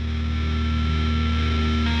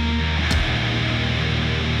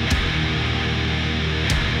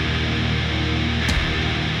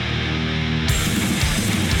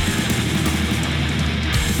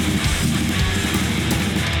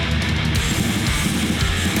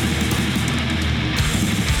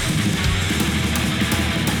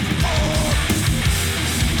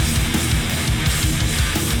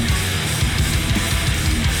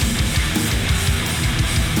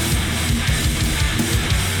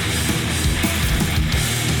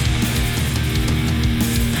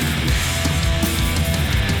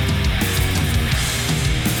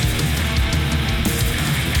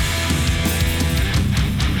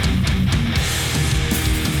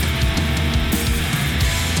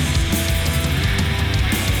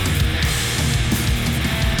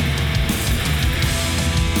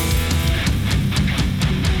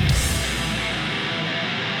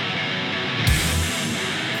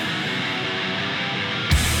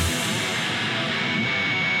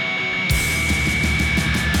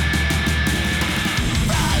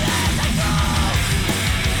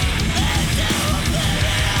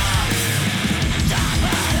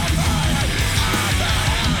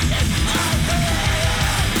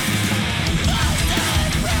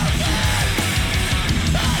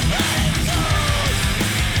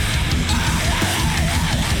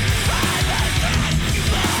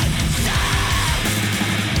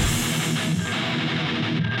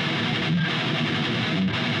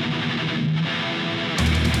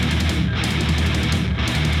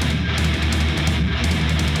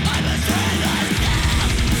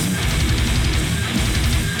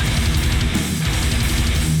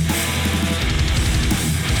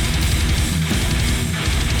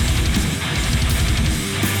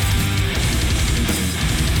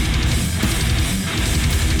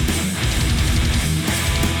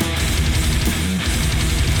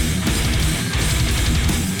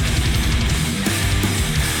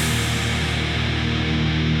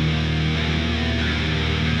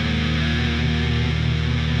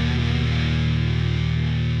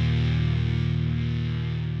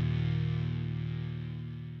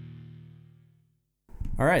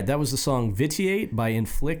 All right, that was the song Vitiate by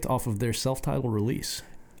Inflict off of their self-titled release.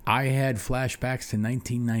 I had flashbacks to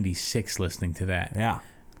 1996 listening to that. Yeah.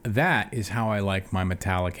 That is how I like my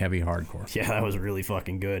metallic heavy hardcore. Yeah, that was really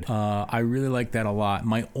fucking good. I really like that a lot.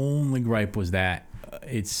 My only gripe was that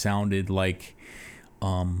it sounded like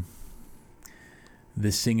the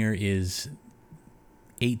singer is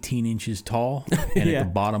 18 inches tall and Yeah. at the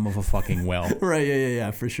bottom of a fucking well. Right,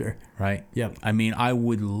 yeah, for sure. Right? Yep. I mean, I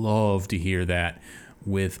would love to hear that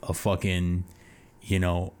with a fucking,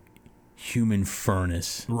 human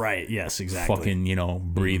furnace. Right, yes, exactly.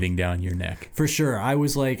 Fucking, breathing down your neck. For sure. I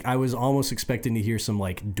was almost expecting to hear some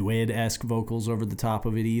like Dwid-esque vocals over the top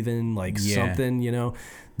of it even, like something, The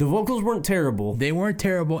vocals weren't terrible. They weren't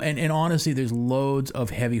terrible, and honestly, there's loads of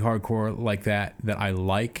heavy hardcore like that I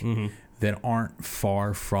like that aren't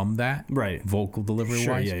far from that. Right. Vocal delivery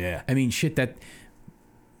Sure, wise. yeah. I mean, shit, that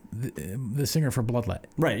the singer for Bloodlet,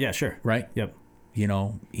 Right, yeah, sure. right? Yep.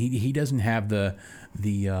 He doesn't have the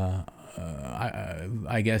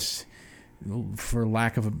I guess, for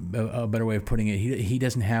lack of a better way of putting it, he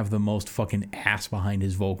doesn't have the most fucking ass behind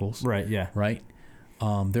his vocals. Right, yeah. Right?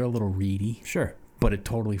 They're a little reedy, Sure. but it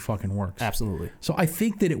totally fucking works. Absolutely. So I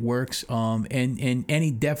think that it works. And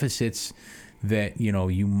any deficits that,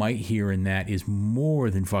 you might hear in that is more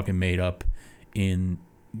than fucking made up in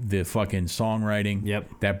the fucking songwriting.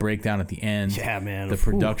 Yep. That breakdown at the end. Yeah, man. The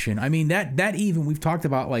production. I mean, that even, we've talked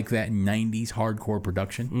about like that 90s hardcore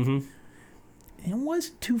production. Mm-hmm. It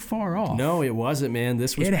wasn't too far off. No, it wasn't, man.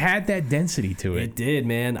 It had that density to it. It did,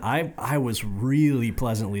 man. I was really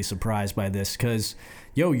pleasantly surprised by this because,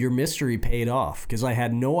 your mystery paid off because I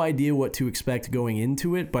had no idea what to expect going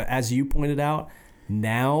into it. But as you pointed out,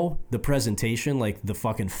 now the presentation, like the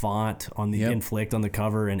fucking font on the Inflict on the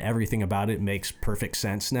cover and everything about it makes perfect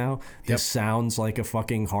sense now. This sounds like a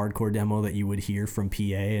fucking hardcore demo that you would hear from PA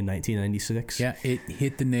in 1996. Yeah, it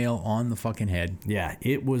hit the nail on the fucking head. Yeah,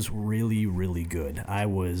 it was really, really good. I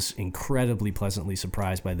was incredibly pleasantly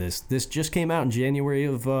surprised by this. This just came out in January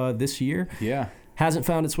of this year. Yeah. Hasn't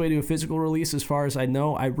found its way to a physical release as far as I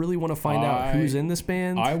know. I really want to find out who's in this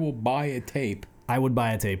band. I will buy a tape. I would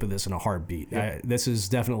buy a tape of this in a heartbeat. Yep. This is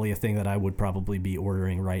definitely a thing that I would probably be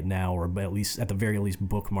ordering right now, or at the very least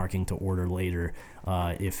bookmarking to order later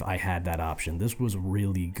if I had that option. This was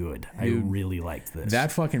really good. Dude, I really liked this.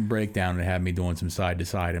 That fucking breakdown had me doing some side to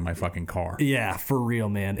side in my fucking car. Yeah, for real,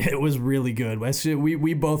 man. It was really good.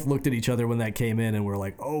 We both looked at each other when that came in and we're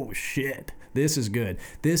like, oh shit, this is good.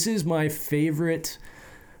 This is my favorite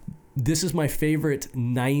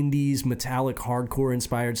 90s metallic hardcore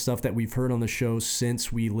inspired stuff that we've heard on the show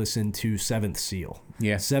since we listened to Seventh Seal.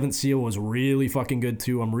 Yeah. Seventh Seal was really fucking good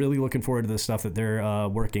too. I'm really looking forward to the stuff that they're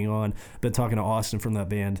working on. Been talking to Austin from that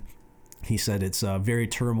band. He said it's very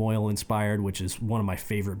Turmoil inspired, which is one of my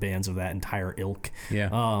favorite bands of that entire ilk. Yeah.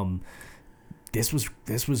 This was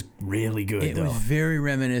really good. It was very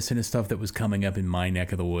reminiscent of stuff that was coming up in my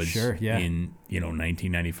neck of the woods. Sure, yeah. In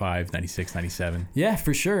 1995, 96, 97. Yeah,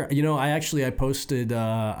 for sure. I posted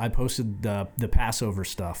the Passover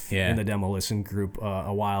stuff in the Demo Listen group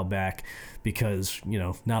a while back because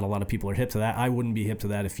not a lot of people are hip to that. I wouldn't be hip to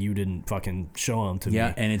that if you didn't fucking show them to me.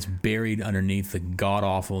 Yeah, and it's buried underneath the god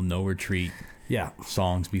awful No Retreat. Yeah.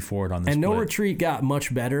 Songs before it on the and split. No Retreat got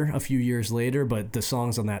much better a few years later, but the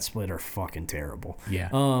songs on that split are fucking terrible. Yeah.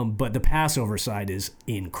 But the Passover side is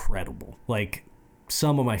incredible. Like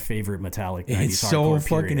some of my favorite metallic 90s It's so hardcore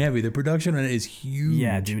fucking period. heavy. The production on it is huge.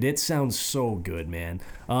 Yeah, dude, it sounds so good, man.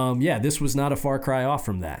 This was not a far cry off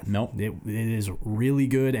from that. Nope. It is really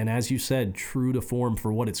good, and as you said, true to form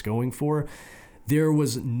for what it's going for. There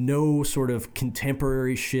was no sort of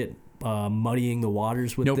contemporary shit muddying the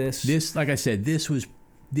waters with this. This, like I said, this was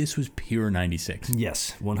pure 96.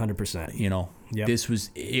 Yes, 100%. Yep.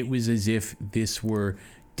 It was as if this were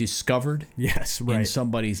discovered Yes, right. in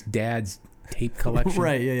somebody's dad's tape collection.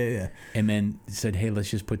 Right, yeah. And then said, hey, let's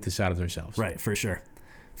just put this out of ourselves. Right, for sure.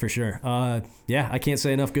 I can't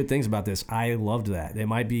say enough good things about this. I loved that. It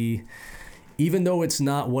might be, even though it's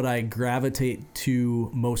not what I gravitate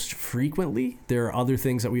to most frequently, there are other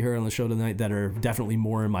things that we heard on the show tonight that are definitely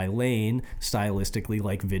more in my lane stylistically,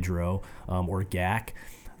 like Vidro or GAC.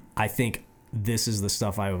 I think this is the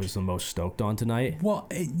stuff I was the most stoked on tonight. Well,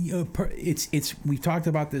 it's we've talked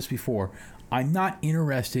about this before. I'm not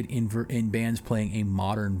interested in bands playing a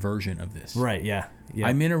modern version of this. Right, yeah.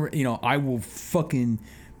 I will fucking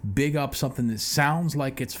big up something that sounds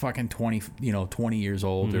like it's fucking 20 years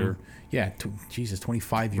old or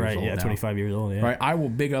 25 years right, old. Yeah, now. 25 years old, yeah. Right, I will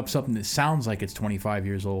big up something that sounds like it's 25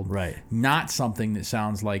 years old. Right. Not something that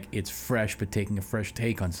sounds like it's fresh but taking a fresh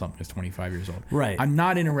take on something that's 25 years old. Right. I'm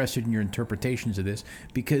not interested in your interpretations of this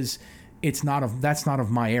because that's not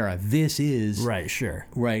of my era. This is Right, sure.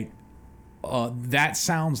 right. That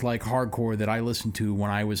sounds like hardcore that I listened to when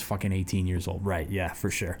I was fucking 18 years old. Right, yeah, for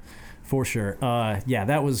sure. For sure. Yeah,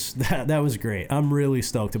 that was great. I'm really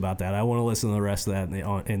stoked about that. I want to listen to the rest of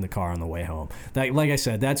that in the car on the way home. That, like I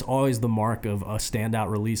said, that's always the mark of a standout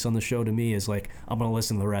release on the show to me, is like, I'm going to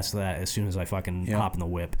listen to the rest of that as soon as I fucking hop in the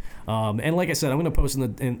whip. And like I said, I'm going to post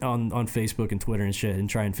on Facebook and Twitter and shit and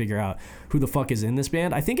try and figure out who the fuck is in this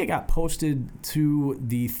band. I think it got posted to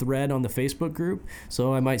the thread on the Facebook group,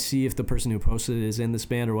 so I might see if the person who posted it is in this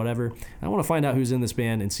band or whatever. I want to find out who's in this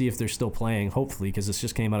band and see if they're still playing, hopefully, because this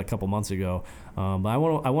just came out a couple months ago. But I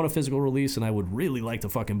want a physical release, and I would really like to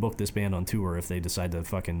fucking book this band on tour if they decide to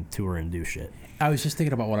fucking tour and do shit. I was just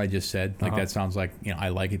thinking about what I just said. Like, that sounds like, I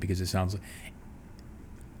like it because it sounds like,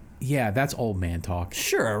 yeah, that's old man talk.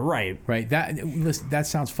 Sure, right. Right. That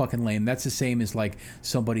sounds fucking lame. That's the same as like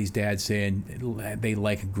somebody's dad saying they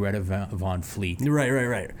like Greta Van Fleet.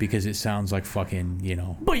 Right. Because it sounds like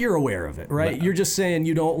fucking, But you're aware of it, right? You're just saying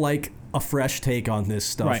you don't like a fresh take on this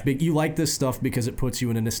stuff. Right. You like this stuff because it puts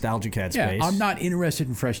you in a nostalgic headspace. Yeah, I'm not interested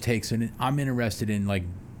in fresh takes, and I'm interested in like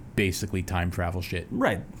basically time travel shit.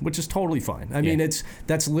 Right, which is totally fine. I mean,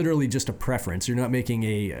 that's literally just a preference. You're not making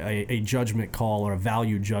a judgment call or a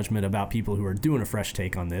value judgment about people who are doing a fresh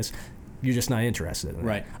take on this. You're just not interested in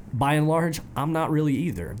right. it. By and large, I'm not really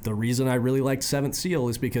either. The reason I really liked Seventh Seal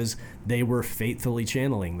is because they were faithfully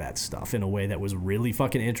channeling that stuff in a way that was really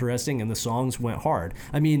fucking interesting, and the songs went hard.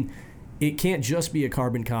 I mean, it can't just be a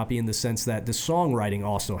carbon copy in the sense that the songwriting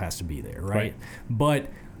also has to be there, right?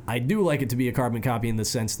 But I do like it to be a carbon copy in the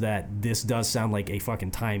sense that this does sound like a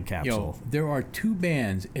fucking time capsule. There are two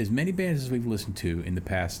bands, as many bands as we've listened to in the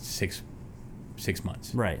past six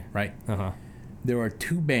months. Right. Uh-huh. There are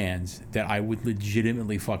two bands that I would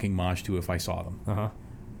legitimately fucking mosh to if I saw them.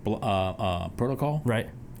 Uh-huh. Protocol. Right.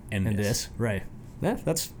 And this. Right. Yeah,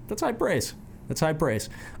 that's high praise. That's high praise.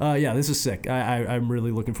 Yeah, this is sick. I'm really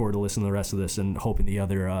looking forward to listening to the rest of this and hoping the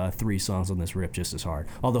other 3 songs on this rip just as hard.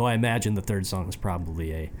 Although I imagine the third song is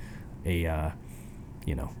probably a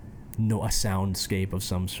soundscape of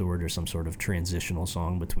some sort or some sort of transitional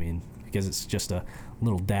song between, because it's just a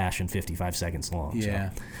little dash and 55 seconds long.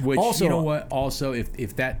 Yeah. So. Which, also, you know what? Also,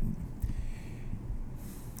 if that...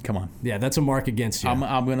 Come on. Yeah, that's a mark against you.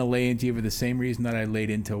 I'm going to lay into you for the same reason that I laid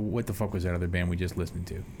into... What the fuck was that other band we just listened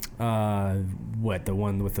to? What, the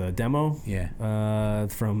one with the demo? Yeah.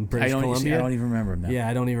 From British Columbia? I don't even remember them now. Yeah,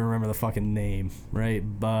 I don't even remember the fucking name, right?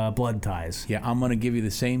 Blood Ties. Yeah, I'm going to give you the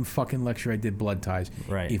same fucking lecture I did Blood Ties.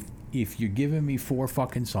 Right. If you're giving me 4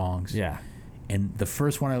 fucking songs... Yeah. And the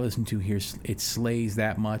first one I listened to here, it slays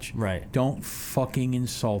that much. Right. Don't fucking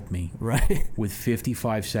insult me. Right. With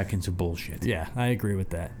 55 seconds of bullshit. Yeah, I agree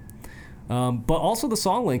with that. But also the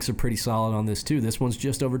song lengths are pretty solid on this too. This one's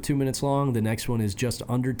just over 2 minutes long. The next one is just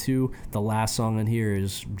under 2. The last song on here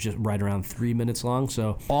is just right around 3 minutes long.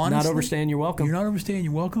 So honestly, not overstaying your welcome. You're not overstaying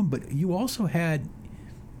your welcome, but you also had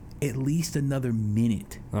at least another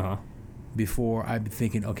minute. Before I'm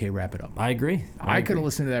thinking, okay, wrap it up. I agree. I could have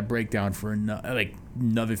listened to that breakdown for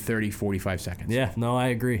another 30, 45 seconds. Yeah, no, I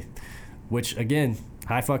agree. Which, again,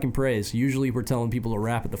 high fucking praise. Usually we're telling people to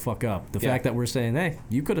wrap it the fuck up. The fact that we're saying, hey,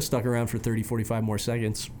 you could have stuck around for 30, 45 more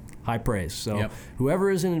seconds, high praise. So whoever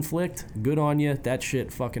is in Inflict, good on you. That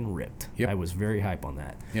shit fucking ripped. I was very hype on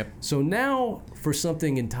that. So now for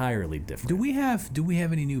something entirely different. Do we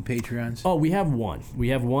have any new Patreons? Oh, we have one. We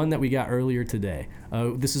have one that we got earlier today.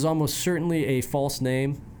 This is almost certainly a false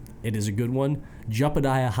name. It is a good one.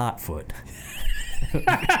 Jupadiah Hotfoot.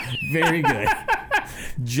 Very good.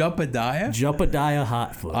 Jupadiah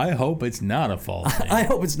Hotfoot. I hope it's not a false name. I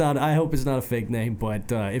hope it's not a fake name,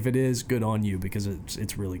 but if it is, good on you, because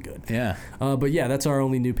it's really good. Yeah. But yeah, that's our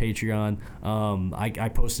only new Patreon. I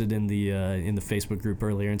posted in the Facebook group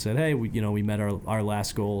earlier and said, hey, we met our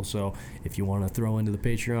last goal, so if you want to throw into the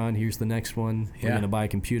Patreon, here's the next one. We're gonna buy a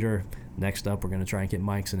computer. Next up, we're going to try and get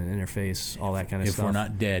mics and an interface, all that kind of stuff.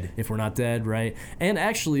 If we're not dead, right? And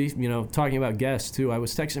actually, talking about guests, too, I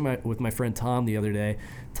was texting with my friend Tom the other day.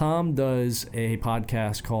 Tom does a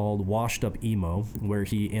podcast called Washed Up Emo, where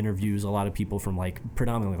he interviews a lot of people from,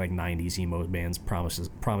 predominantly, 90s emo bands,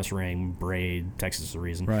 Promise Ring, Braid, Texas is the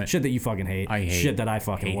Reason. Right. Shit that you fucking hate. I hate. Shit that I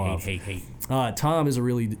fucking love. Hate. Tom is a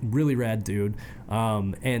really, really rad dude.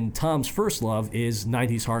 And Tom's first love is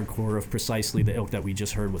 90s hardcore of precisely the ilk that we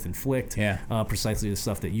just heard with Inflict. Yeah. Precisely the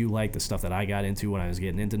stuff that you like, the stuff that I got into when I was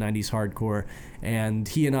getting into 90s hardcore. And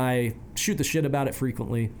he and I shoot the shit about it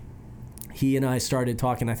frequently. he and I started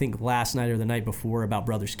talking, I think last night or the night before, about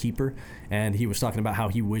Brothers Keeper, and he was talking about how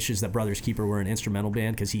he wishes that Brothers Keeper were an instrumental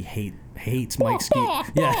band because he hates Mike Ski.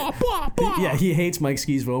 Yeah, he hates Mike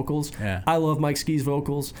Ski's vocals. Yeah. I love Mike Ski's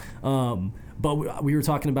vocals. But we were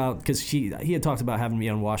talking about, because he had talked about having me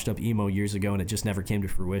on Washed Up Emo years ago, and it just never came to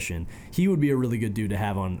fruition. He would be a really good dude to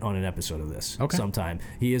have on an episode of this sometime.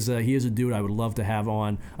 He is a dude I would love to have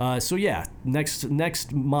on. So yeah,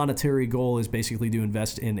 next monetary goal is basically to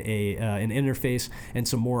invest in an interface and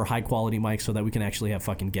some more high quality mics so that we can actually have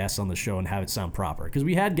fucking guests on the show and have it sound proper. Because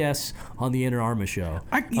we had guests on the Inner Arma show.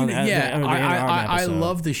 I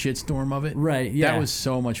love the shitstorm of it. Right. Yeah, that was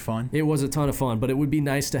so much fun. It was a ton of fun, but it would be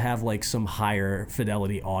nice to have like some higher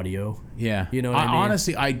fidelity audio. Yeah, you know what I mean?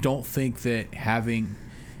 Honestly, I don't think that having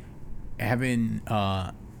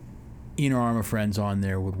Inner Arma friends on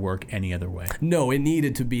there would work any other way. No, it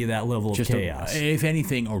needed to be that level of chaos. If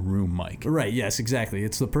anything, a room mic. Right. Yes. Exactly.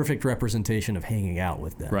 It's the perfect representation of hanging out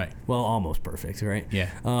with them. Right. Well, almost perfect. Right. Yeah.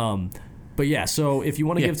 But yeah, so if you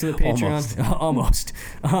want to give to the Patreon, almost.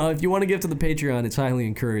 If you want to give to the Patreon, it's highly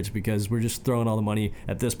encouraged because we're just throwing all the money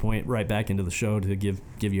at this point right back into the show to give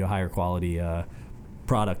you a higher quality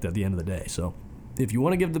product at the end of the day. So if you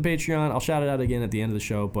want to give to the Patreon, I'll shout it out again at the end of the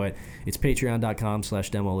show, but it's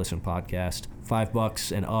patreon.com/DemoListenPodcast.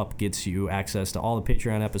 $5 and up gets you access to all the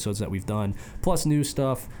Patreon episodes that we've done, plus new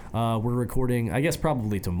stuff. We're recording, I guess,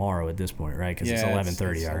 probably tomorrow at this point, right? Because it's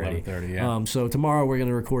 11:30 already. 11:30, yeah. So tomorrow we're going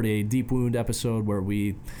to record a Deep Wound episode where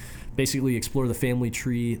we basically explore the family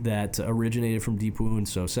tree that originated from Deep Wound.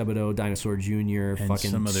 So Sebadoh, Dinosaur Jr., and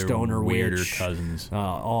fucking some of their Stoner weirder Witch, cousins.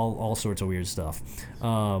 all sorts of weird stuff.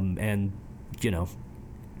 And, you know,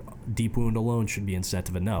 Deep Wound alone should be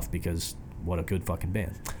incentive enough because what a good fucking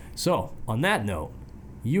band. So, on that note,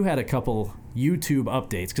 you had a couple YouTube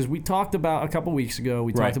updates because we talked about a couple weeks ago,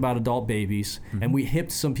 we talked about adult babies, and we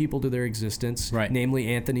hipped some people to their existence,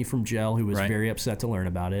 namely Anthony from Gel, who was very upset to learn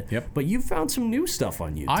about it. Yep. But you found some new stuff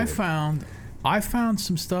on YouTube. I found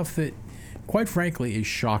some stuff that, quite frankly, is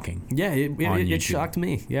shocking. Yeah, it shocked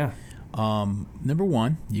me. Yeah. Number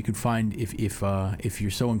one, you can find if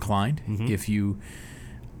you're so inclined,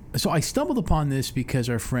 So I stumbled upon this because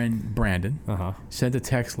our friend Brandon sent a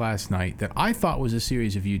text last night that I thought was a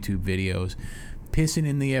series of YouTube videos, pissing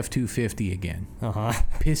in the F-250 again,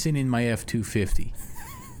 pissing in my F-250,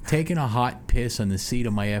 taking a hot piss on the seat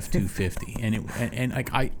of my F-250, and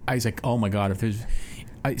I was like, oh my god, if there's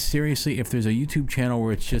a YouTube channel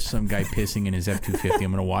where it's just some guy pissing in his F-250,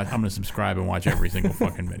 I'm gonna subscribe and watch every single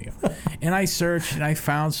fucking video. And I searched and I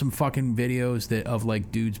found some fucking videos of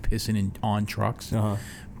like dudes pissing on trucks.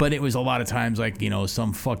 But it was a lot of times like, you know,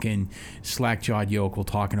 some fucking slack-jawed yokel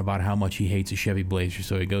talking about how much he hates a Chevy Blazer,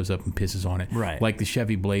 so he goes up and pisses on it. Right. Like the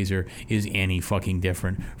Chevy Blazer is any fucking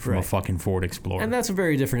different from a fucking Ford Explorer. And that's a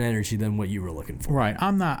very different energy than what you were looking for. Right.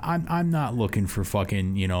 I'm not looking for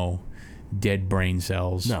fucking, you know, dead brain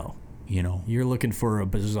cells. No. You know, you're looking for a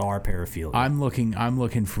bizarre paraphilia. I'm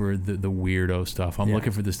looking for the weirdo stuff. I'm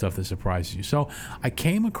looking for the stuff that surprises you. So I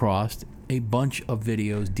came across a bunch of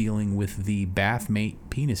videos dealing with the Bathmate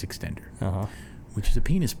penis extender, which is a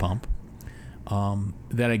penis pump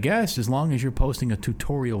that I guess as long as you're posting a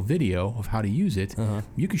tutorial video of how to use it,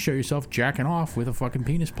 you can show yourself jacking off with a fucking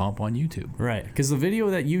penis pump on YouTube. Right, because the video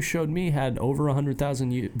that you showed me had over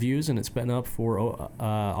 100,000 views, and it's been up for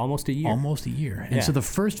almost a year. Almost a year. And so the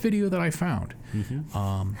first video that I found,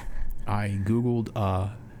 I Googled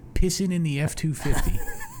pissing in the F-250.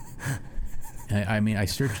 I mean, I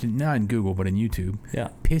searched it not in Google, but in YouTube.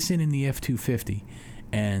 Yeah. Pissing in the F-250.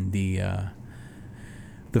 And the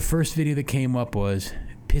first video that came up was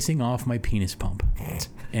pissing off my penis pump.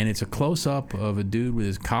 And it's a close-up of a dude with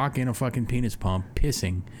his cock in a fucking penis pump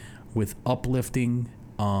pissing with uplifting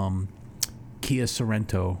Kia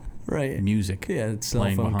Sorento music. Yeah, it's cell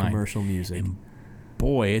phone commercial music. And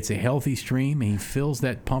boy, it's a healthy stream. And he fills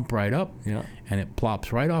that pump right up. Yeah. And it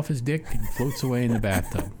plops right off his dick and floats away in the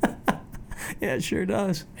bathtub. Yeah, it sure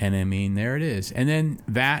does. And I mean, there it is. And then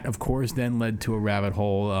that, of course, then led to a rabbit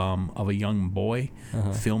hole of a young boy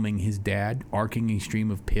filming his dad arcing a stream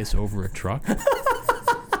of piss over a truck.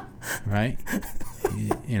 Right?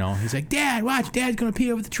 You know, he's like, Dad, watch, Dad's going to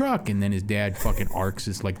pee over the truck. And then his dad fucking arcs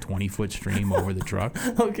this like 20-foot stream over the truck.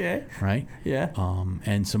 Okay. Right? Yeah.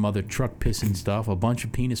 And some other truck pissing stuff. A bunch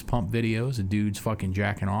of penis pump videos of dudes fucking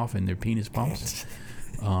jacking off in their penis pumps.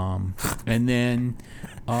 And then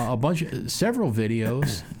several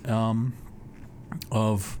videos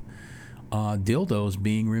of dildos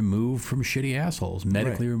being removed from shitty assholes,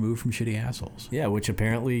 medically removed from shitty assholes. Yeah, which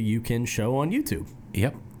apparently you can show on YouTube.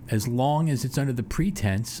 Yep, as long as it's under the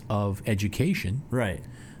pretense of education. Right.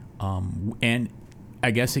 And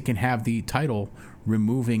I guess it can have the title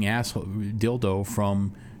 "Removing Asshole Dildo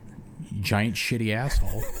from Giant Shitty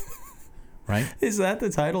Asshole." Right? Is that the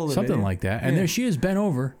title of the Something video? like that. And there she is, bent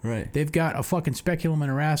over. Right. They've got a fucking speculum in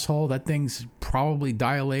her asshole. That thing's probably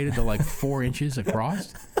dilated to like 4 inches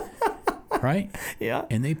across. Right? Yeah.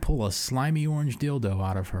 And they pull a slimy orange dildo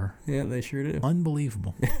out of her. Yeah, they sure do.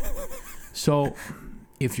 Unbelievable. So,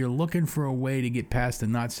 if you're looking for a way to get past the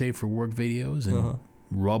not safe for work videos and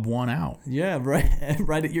rub one out. Yeah, right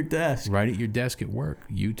at your desk. Right at your desk at work.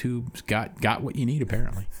 YouTube's got what you need,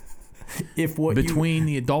 apparently. If what Between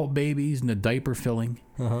the adult babies and the diaper filling,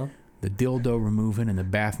 the dildo removing and the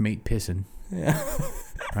bathmate pissing. Yeah.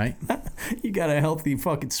 Right? You got a healthy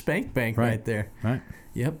fucking spank bank right there. Right.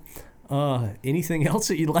 Yep. Anything else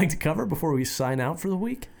that you'd like to cover before we sign out for the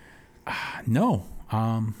week? No.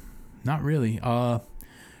 Not really.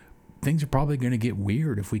 Things are probably going to get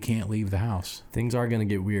weird if we can't leave the house. Things are going to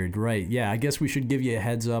get weird, right? Yeah, I guess we should give you a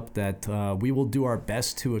heads up that we will do our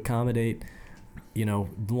best to accommodate,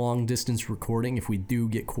 long distance recording if we do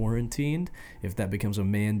get quarantined, if that becomes a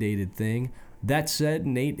mandated thing. That said,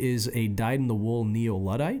 Nate is a dyed-in-the-wool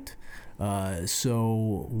Neo-Luddite.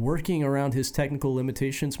 So working around his technical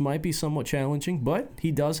limitations might be somewhat challenging, but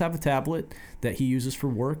he does have a tablet that he uses for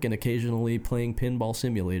work and occasionally playing pinball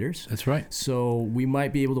simulators. That's right. So we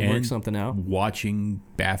might be able to work something out. Watching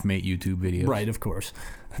bathmate YouTube videos. Right, of course.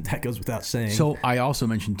 That goes without saying. So I also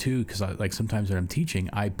mentioned too, because sometimes when I'm teaching,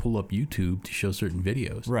 I pull up YouTube to show certain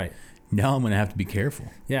videos. Right. Now I'm going to have to be careful.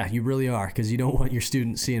 Yeah, you really are, because you don't want your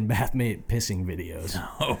students seeing bathmate pissing videos.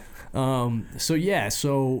 No.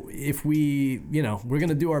 So if we, we're going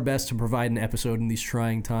to do our best to provide an episode in these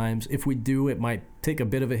trying times. If we do, it might take a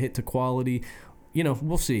bit of a hit to quality.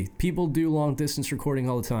 We'll see. People do long distance recording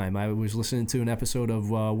all the time. I was listening to an episode of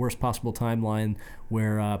Worst Possible Timeline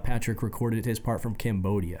where Patrick recorded his part from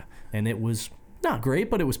Cambodia, and it was not great,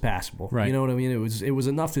 but it was passable. Right. You know what I mean? It was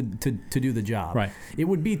enough to do the job. Right. It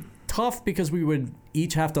would be tough because we would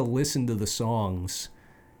each have to listen to the songs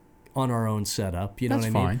on our own setup. You know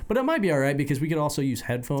That's what I mean? fine. But it might be all right because we could also use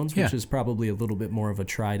headphones, which Yeah. is probably a little bit more of a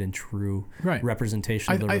tried and true Right.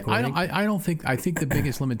 representation of the recording. I think the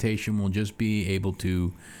biggest limitation will just be able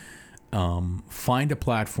to find a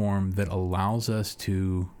platform that allows us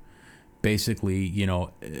to basically,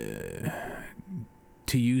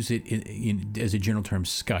 to use it in as a general term,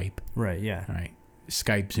 Skype. Right, yeah. All right.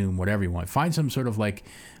 Skype, Zoom, whatever you want. Find some sort of like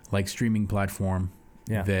streaming platform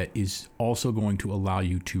that is also going to allow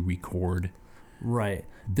you to record right.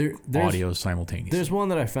 There's audio simultaneously. There's one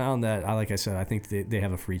that I found that, like I said, I think they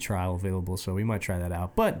have a free trial available, so we might try that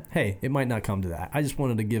out. But, hey, it might not come to that. I just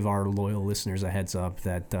wanted to give our loyal listeners a heads up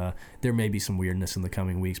that there may be some weirdness in the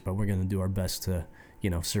coming weeks, but we're going to do our best to,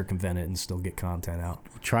 circumvent it and still get content out.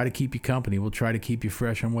 We'll try to keep you company. We'll try to keep you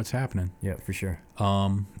fresh on what's happening. Yeah, for sure.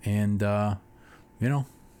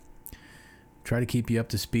 Try to keep you up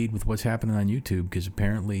to speed with what's happening on YouTube because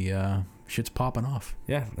apparently shit's popping off.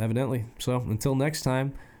 Yeah, evidently. So until next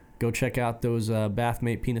time, go check out those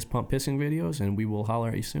bathmate penis pump pissing videos, and we will holler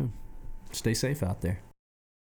at you soon. Stay safe out there.